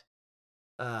on it,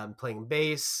 playing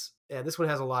bass. And this one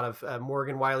has a lot of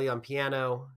Morgan Wiley on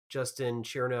piano, Justin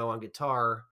Chernow on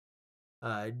guitar,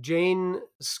 Jane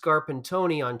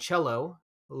Scarpintoni on cello,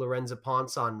 Lorenza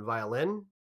Ponce on violin,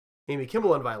 Amy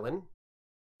Kimball on violin,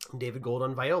 and David Gold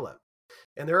on viola.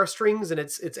 And there are strings, and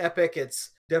it's epic.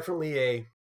 It's definitely a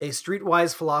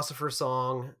streetwise philosopher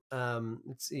song.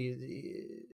 It's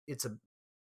a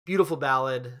beautiful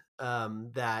ballad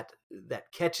that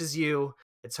catches you.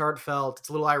 It's heartfelt. It's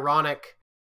a little ironic.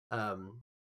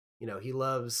 He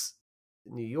loves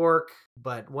New York,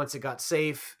 but once it got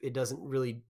safe, it doesn't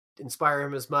really inspire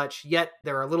him as much. Yet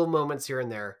there are little moments here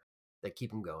and there that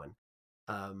keep him going.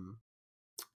 I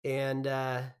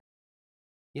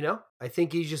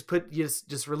think you just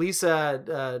release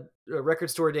a Record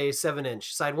Store Day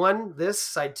 7-inch. Side 1, this.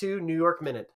 Side 2, New York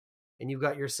Minute, and you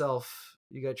got yourself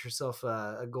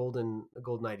a golden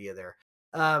idea there.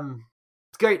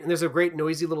 It's great, and there's a great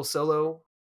noisy little solo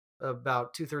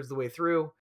about 2/3 of the way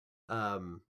through. I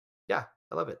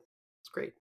love it. It's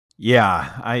great.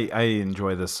 Yeah, I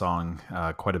enjoy this song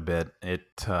quite a bit.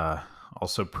 It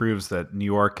also proves that New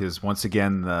York is once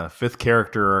again the fifth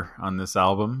character on this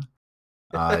album.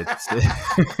 I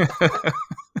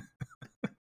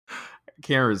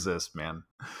can't resist, man.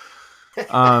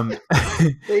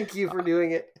 Thank you for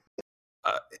doing it.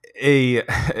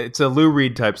 It's a Lou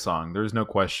Reed type song. There's no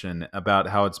question about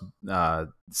how it's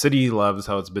city loves,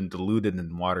 how it's been diluted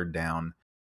and watered down.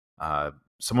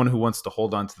 Someone who wants to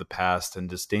hold on to the past and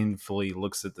disdainfully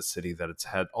looks at the city that it's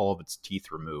had all of its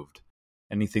teeth removed.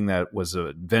 Anything that was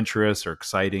adventurous or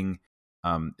exciting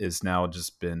is now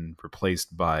just been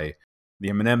replaced by the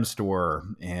M&M store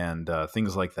and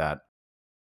things like that.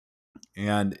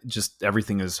 And just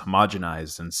everything is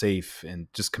homogenized and safe and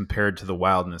just compared to the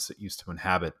wildness it used to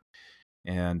inhabit.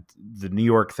 And the New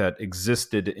York that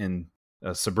existed in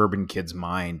a suburban kid's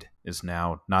mind is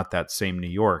now not that same New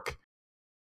York.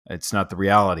 It's not the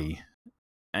reality.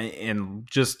 And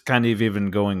just kind of even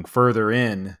going further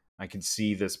in, I can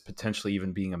see this potentially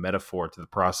even being a metaphor to the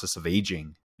process of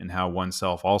aging and how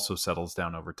oneself also settles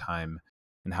down over time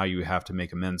and how you have to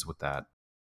make amends with that.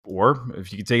 Or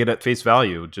if you could take it at face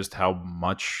value, just how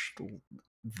much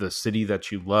the city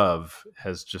that you love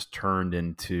has just turned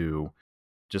into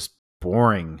just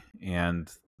boring and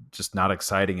just not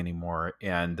exciting anymore.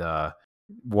 And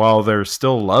while there's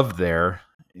still love there,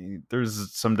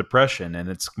 there's some depression, and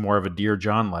it's more of a Dear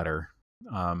John letter.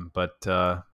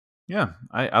 Yeah,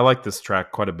 I like this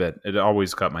track quite a bit. It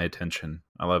always got my attention.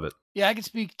 I love it. Yeah, I can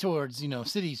speak towards,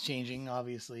 cities changing,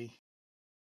 obviously.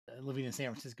 Living in San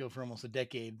Francisco for almost a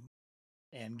decade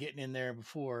and getting in there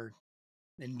before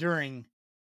and during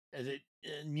as it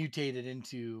mutated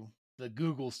into the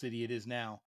Google city it is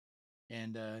now.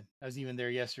 And I was even there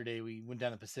yesterday. We went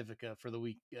down to Pacifica for the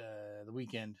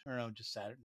weekend, or no, just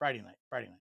Friday night,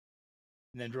 and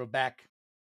then drove back.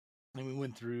 And we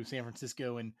went through San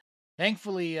Francisco, and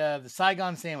thankfully, the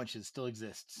Saigon sandwiches still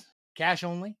exists, cash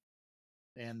only,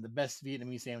 and the best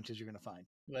Vietnamese sandwiches you're going to find.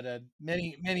 But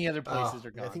many other places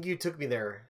are gone. I think you took me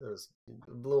there. It was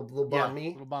a little banh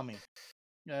mi. Little banh mi.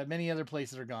 Many other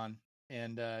places are gone,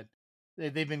 and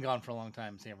they've been gone for a long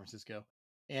time in San Francisco.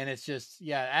 And it's just,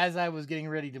 as I was getting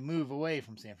ready to move away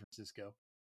from San Francisco,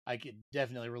 I could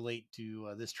definitely relate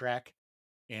to this track.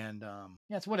 And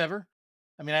it's whatever.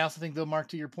 I mean, I also think, though, Mark,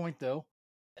 to your point, though,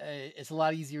 it's a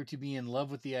lot easier to be in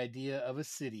love with the idea of a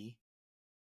city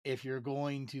if you're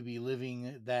going to be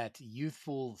living that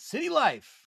youthful city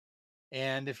life.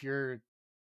 And if you're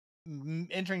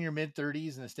entering your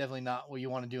mid-30s and it's definitely not what you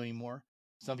want to do anymore.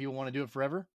 Some people want to do it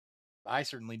forever. I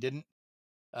certainly didn't.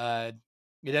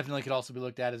 It definitely could also be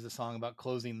looked at as a song about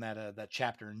closing that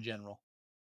chapter in general.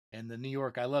 And the New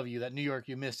York I love you, that New York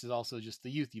you missed is also just the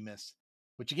youth you miss,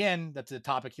 which again, that's a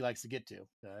topic he likes to get to.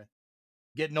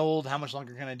 Getting old, how much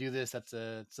longer can I do this? That's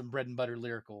some bread and butter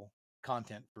lyrical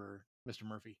content for Mr.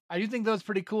 Murphy. I do think, though, it's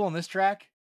pretty cool on this track.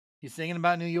 He's singing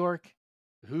about New York.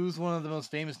 Who's one of the most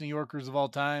famous New Yorkers of all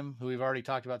time, who we've already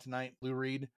talked about tonight, Lou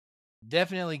Reed.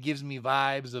 Definitely gives me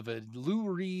vibes of a Lou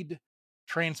Reed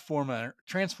Transformer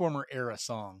era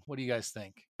song. What do you guys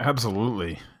think?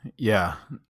 Absolutely. Yeah.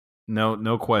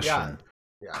 No question.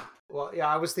 Yeah. Well,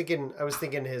 I was thinking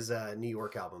his New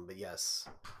York album, but yes,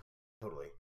 totally.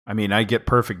 I mean, I get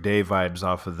Perfect Day vibes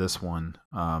off of this one.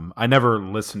 I never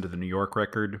listened to the New York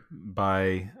record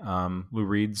by Lou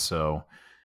Reed, so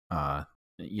that's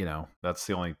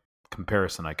the only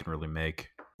comparison I can really make.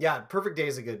 Yeah, Perfect Day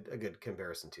is a good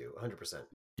comparison too, 100%.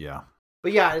 Yeah.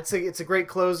 But yeah, it's a great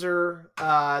closer.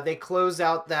 They close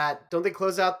out that. Don't they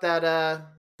close out that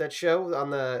show in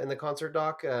the concert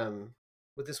doc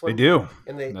with this one? They do.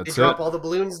 And they drop all the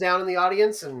balloons down in the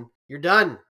audience, and you're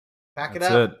done. Pack it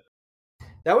up.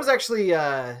 That was actually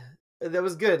that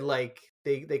was good. Like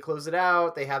they close it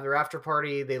out. They have their after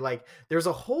party. There's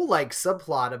a whole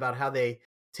subplot about how they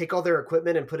take all their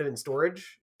equipment and put it in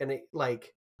storage, and it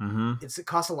it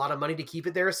costs a lot of money to keep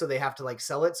it there, so they have to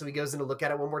sell it. So he goes in to look at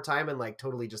it one more time and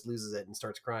totally just loses it and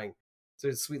starts crying. So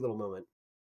it's a sweet little moment.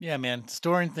 Yeah, man,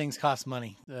 storing things costs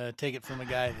money. Take it from a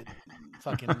guy that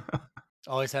fucking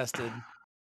always has to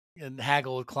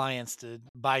haggle with clients to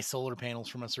buy solar panels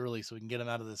from us early so we can get them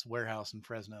out of this warehouse in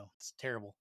Fresno. It's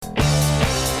terrible.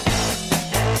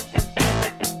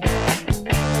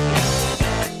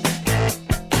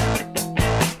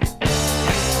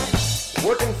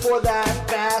 Working for that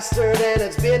bastard, and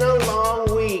it's been a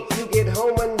long week. You get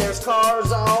home and there's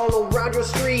cars all around your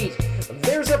street.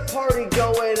 There's a party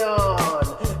going on.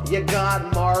 You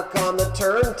got Mark on the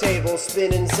turntable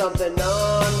spinning something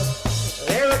on.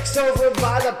 Eric's over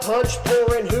by the punch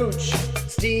pouring hooch.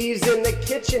 Steve's in the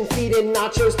kitchen feeding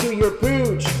nachos to your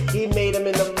pooch. He made them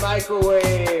in the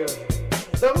microwave.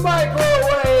 The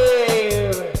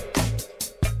microwave!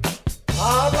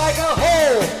 Hard Like a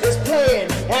Hole is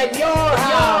playing at your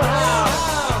house.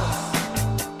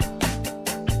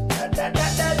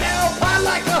 Hard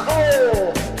Like a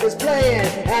Hole is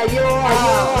playing at your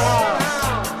house.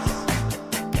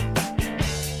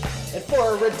 And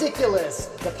for a ridiculous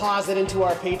deposit into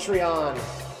our Patreon,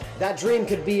 that dream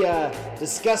could be a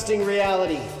disgusting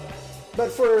reality.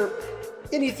 But for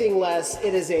anything less,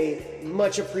 it is a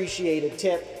much appreciated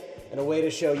tip and a way to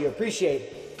show you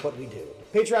appreciate what we do.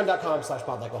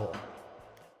 Patreon.com/podlikeahole.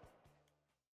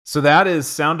 So that is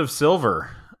Sound of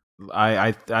Silver.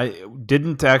 I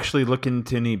didn't actually look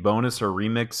into any bonus or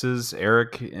remixes.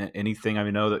 Eric, anything? I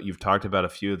know that you've talked about a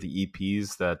few of the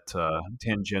EPs that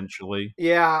tangentially.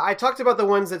 Yeah, I talked about the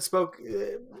ones that spoke.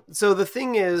 So the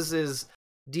thing is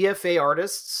DFA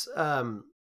artists,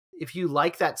 if you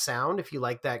like that sound, if you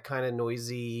like that kind of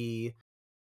noisy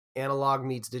analog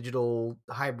meets digital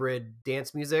hybrid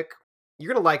dance music,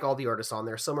 you're going to like all the artists on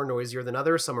there. Some are noisier than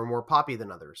others. Some are more poppy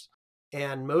than others.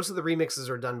 and most of the remixes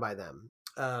are done by them.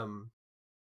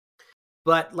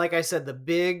 But like I said, the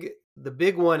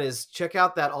big one is check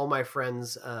out that All My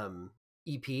Friends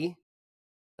EP.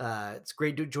 It's a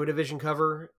great Joy Division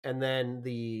cover, and then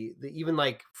the even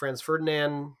like Franz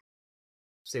Ferdinand,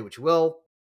 Say What You Will,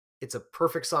 it's a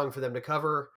perfect song for them to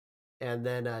cover. And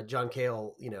then John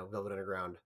Cale, Velvet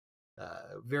Underground,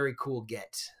 very cool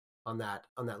get on that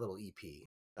little EP.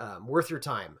 Worth your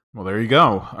time. Well, there you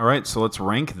go. All right, so let's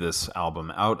rank this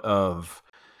album out of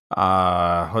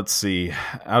let's see,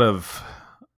 out of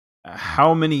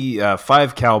how many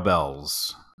 5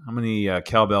 cowbells? How many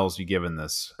cowbells you giving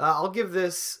this? I'll give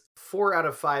this 4 out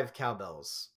of 5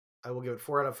 cowbells. I will give it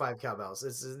 4 out of 5 cowbells.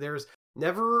 There's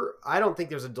never, I don't think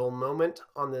there's a dull moment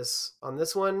on this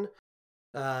one.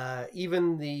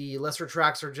 Even the lesser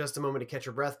tracks are just a moment to catch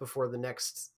your breath before the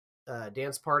next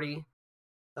dance party.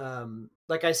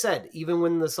 Like I said, even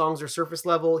when the songs are surface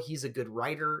level, he's a good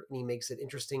writer and he makes it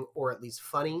interesting or at least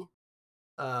funny.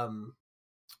 And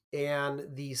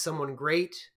the Someone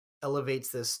Great elevates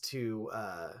this to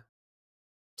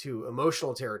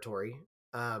emotional territory.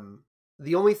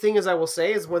 The only thing, as I will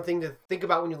say, is one thing to think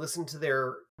about when you listen to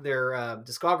their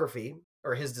discography,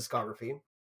 or his discography,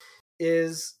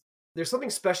 is there's something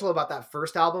special about that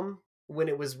first album when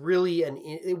it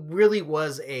really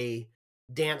was a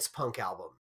dance punk album.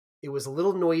 It was a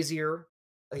little noisier.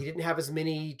 He didn't have as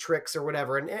many tricks or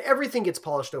whatever, and everything gets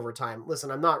polished over time.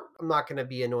 Listen, I'm not going to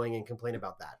be annoying and complain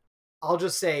about that. I'll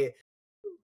just say,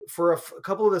 for a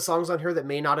couple of the songs on here that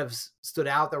may not have stood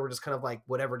out, that were just kind of like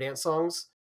whatever dance songs,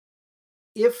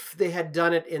 if they had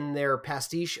done it in their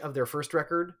pastiche of their first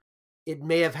record, it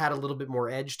may have had a little bit more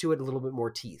edge to it, a little bit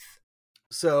more teeth.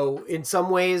 So in some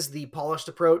ways, the polished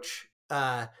approach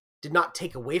did not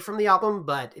take away from the album,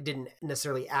 but it didn't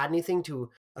necessarily add anything to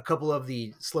a couple of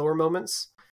the slower moments.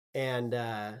 And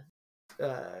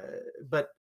but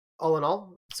all in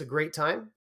all, it's a great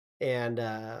time. And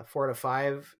 4 out of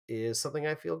 5 is something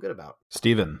I feel good about.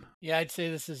 Steven. Yeah, I'd say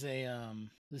this is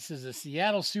a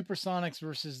Seattle Supersonics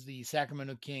versus the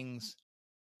Sacramento Kings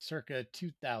circa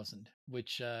 2000,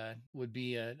 which would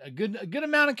be a good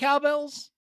amount of cowbells,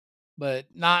 but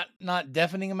not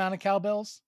deafening amount of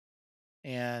cowbells.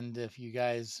 And if you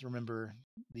guys remember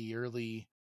the early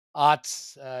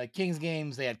aughts Kings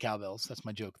games, they had cowbells. That's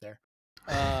my joke there.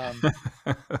 I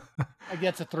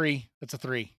guess a 3. That's a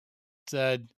 3.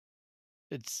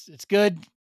 It's good.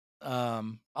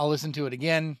 I'll listen to it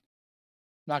again.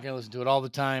 Not going to listen to it all the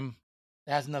time.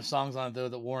 It has enough songs on it, though,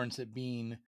 that warrants it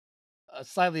being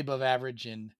slightly above average.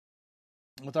 And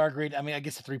with our grade, I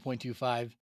guess a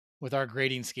 3.25. With our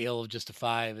grading scale of just a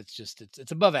 5,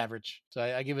 it's above average. So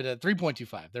I give it a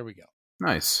 3.25. There we go.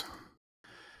 Nice.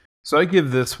 So I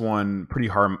give this one pretty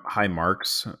high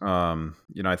marks.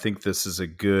 I think this is a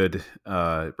good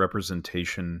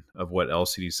representation of what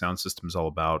LCD Soundsystem is all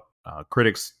about.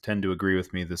 Critics tend to agree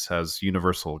with me. This has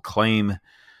universal acclaim.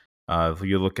 If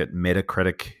you look at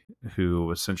Metacritic, who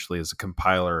essentially is a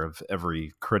compiler of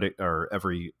every critic or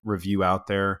every review out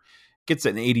there, gets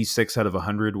an 86 out of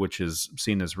 100, which is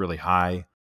seen as really high.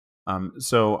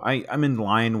 So I'm in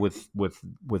line with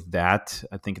that.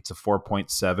 I think it's a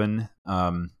 4.7.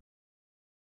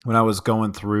 When I was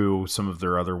going through some of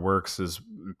their other works as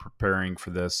preparing for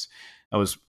this, I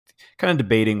was kind of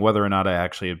debating whether or not I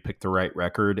actually had picked the right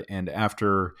record. And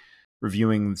after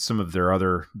reviewing some of their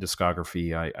other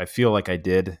discography, I feel like I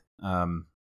did.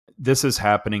 This Is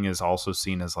Happening is also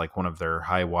seen as like one of their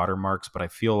high watermarks, but I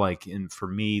feel like for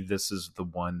me, this is the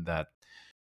one that,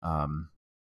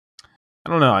 I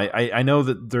don't know. I know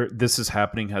that This Is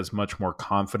Happening has much more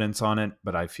confidence on it,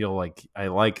 but I feel like I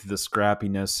like the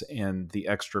scrappiness and the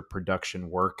extra production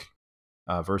work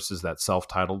versus that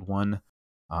self-titled one.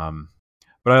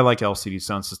 But I like LCD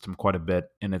Soundsystem quite a bit,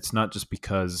 and it's not just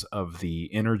because of the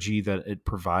energy that it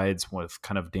provides with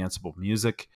kind of danceable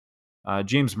music.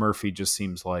 James Murphy just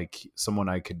seems like someone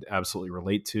I could absolutely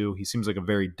relate to. He seems like a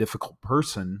very difficult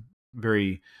person,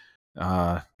 very,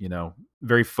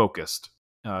 very focused.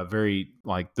 Very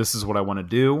like, this is what I want to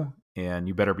do, and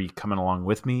you better be coming along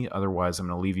with me, otherwise I'm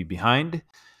going to leave you behind.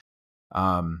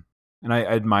 And I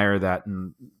admire that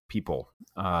in people.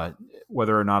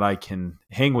 Whether or not I can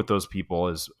hang with those people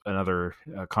is another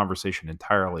conversation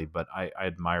entirely, but I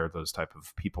admire those type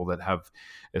of people that have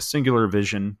a singular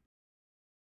vision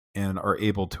and are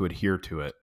able to adhere to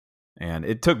it. And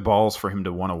it took balls for him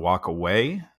to want to walk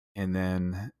away, and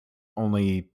then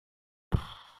only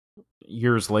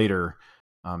years later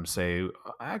say,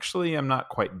 actually, I'm not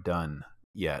quite done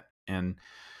yet, and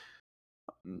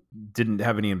didn't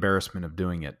have any embarrassment of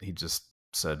doing it. He just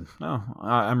said, "No,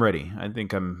 I'm ready. I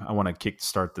think I want to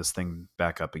kickstart this thing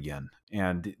back up again."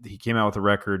 And he came out with a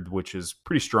record which is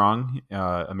pretty strong,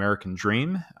 American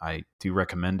Dream. I do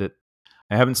recommend it.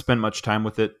 I haven't spent much time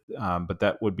with it, but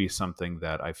that would be something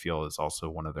that I feel is also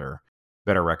one of their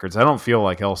better records. I don't feel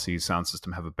like LCD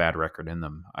Soundsystem have a bad record in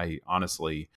them. I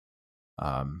honestly,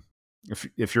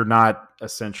 if you're not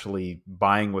essentially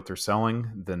buying what they're selling,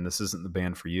 then this isn't the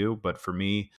band for you. But for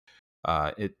me,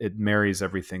 it marries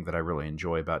everything that I really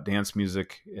enjoy about dance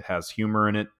music. It has humor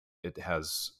in it. It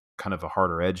has kind of a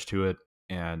harder edge to it,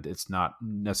 and it's not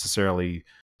necessarily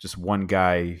just one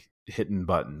guy hitting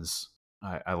buttons.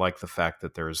 I like the fact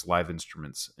that there's live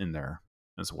instruments in there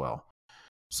as well.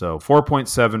 So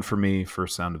 4.7 for me for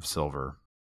Sound of Silver.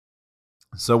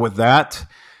 So with that,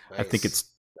 Nice. I think it's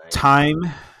Nice. time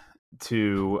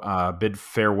to bid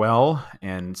farewell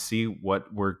and see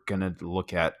what we're going to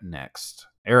look at next.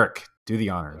 Eric, do the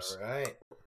honors. All right.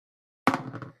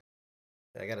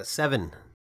 I got a 7.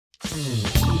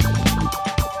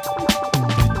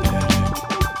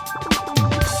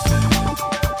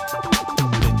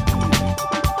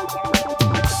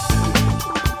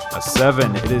 A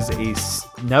 7. It is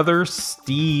another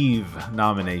Steve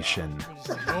nomination. We're just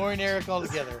ignoring Eric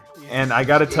altogether. And I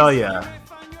got to tell you,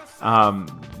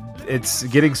 it's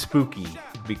getting spooky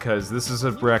because this is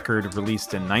a record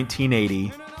released in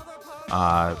 1980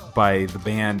 by the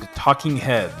band Talking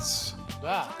Heads.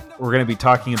 Ah, We're going to be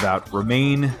talking about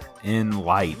Remain in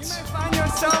Light. Find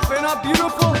yourself in a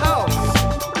beautiful house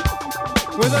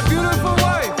with a beautiful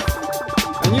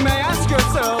wife, and you may ask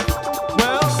yourself,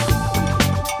 well,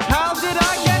 how did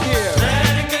I get here?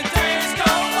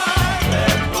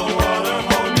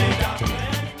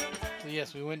 so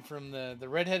yes, we went from the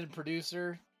redheaded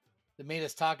producer that made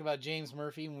us talk about James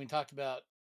Murphy when we talked about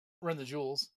Run the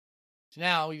Jewels. So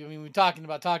now, we're talking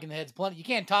about Talking Heads plenty. You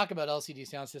can't talk about LCD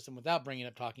Soundsystem without bringing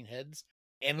up Talking Heads.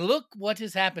 And look what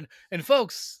has happened. And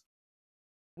folks,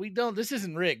 this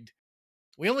isn't rigged.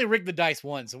 We only rigged the dice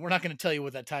once, and we're not going to tell you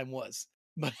what that time was.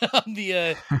 But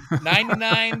the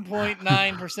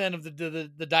 99.9% of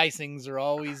the dicings are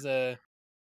always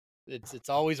it's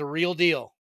always a real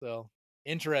deal. So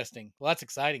interesting. Well, that's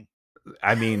exciting.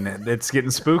 I mean, it's getting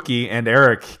spooky. And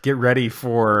Eric, get ready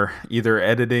for either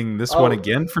editing this one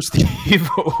again for Steve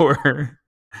or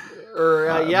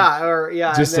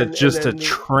just and then the-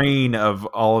 train of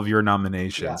all of your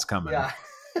nominations coming. Yeah.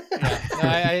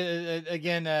 Yeah.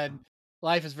 Again,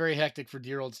 life is very hectic for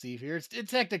dear old Steve here.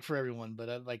 It's hectic for everyone, but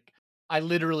I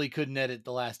literally couldn't edit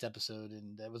the last episode,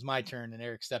 and it was my turn, and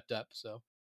Eric stepped up. So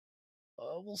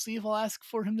we'll see if I'll ask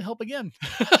for him to help again.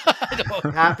 I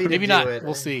don't- Happy to Maybe do not. it.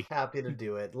 We'll see. Happy to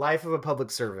do it. Life of a public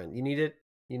servant. You need it.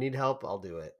 You need help. I'll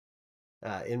do it.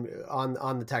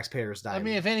 On the taxpayer's dime. I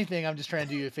mean, if anything, I'm just trying to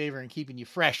do you a favor and keeping you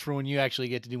fresh for when you actually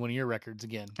get to do one of your records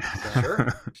again. So.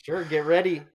 Sure. Get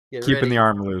ready. Keeping the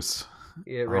arm loose.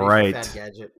 Get ready All right. for Fat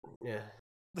Gadget. Yeah.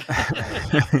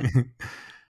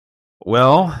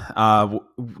 Well,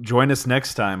 join us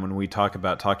next time when we talk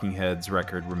about Talking Heads'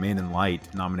 record Remain in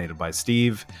Light, nominated by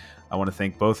Steve. I want to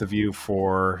thank both of you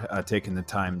for taking the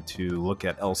time to look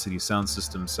at LCD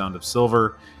Soundsystem Sound of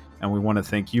Silver. And we want to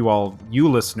thank you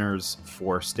listeners,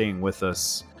 for staying with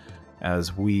us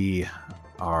as we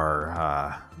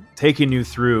are taking you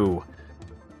through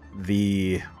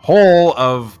the whole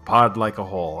of Pod Like a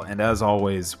Whole. And as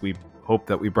always, we hope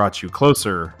that we brought you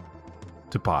closer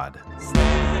to Pod.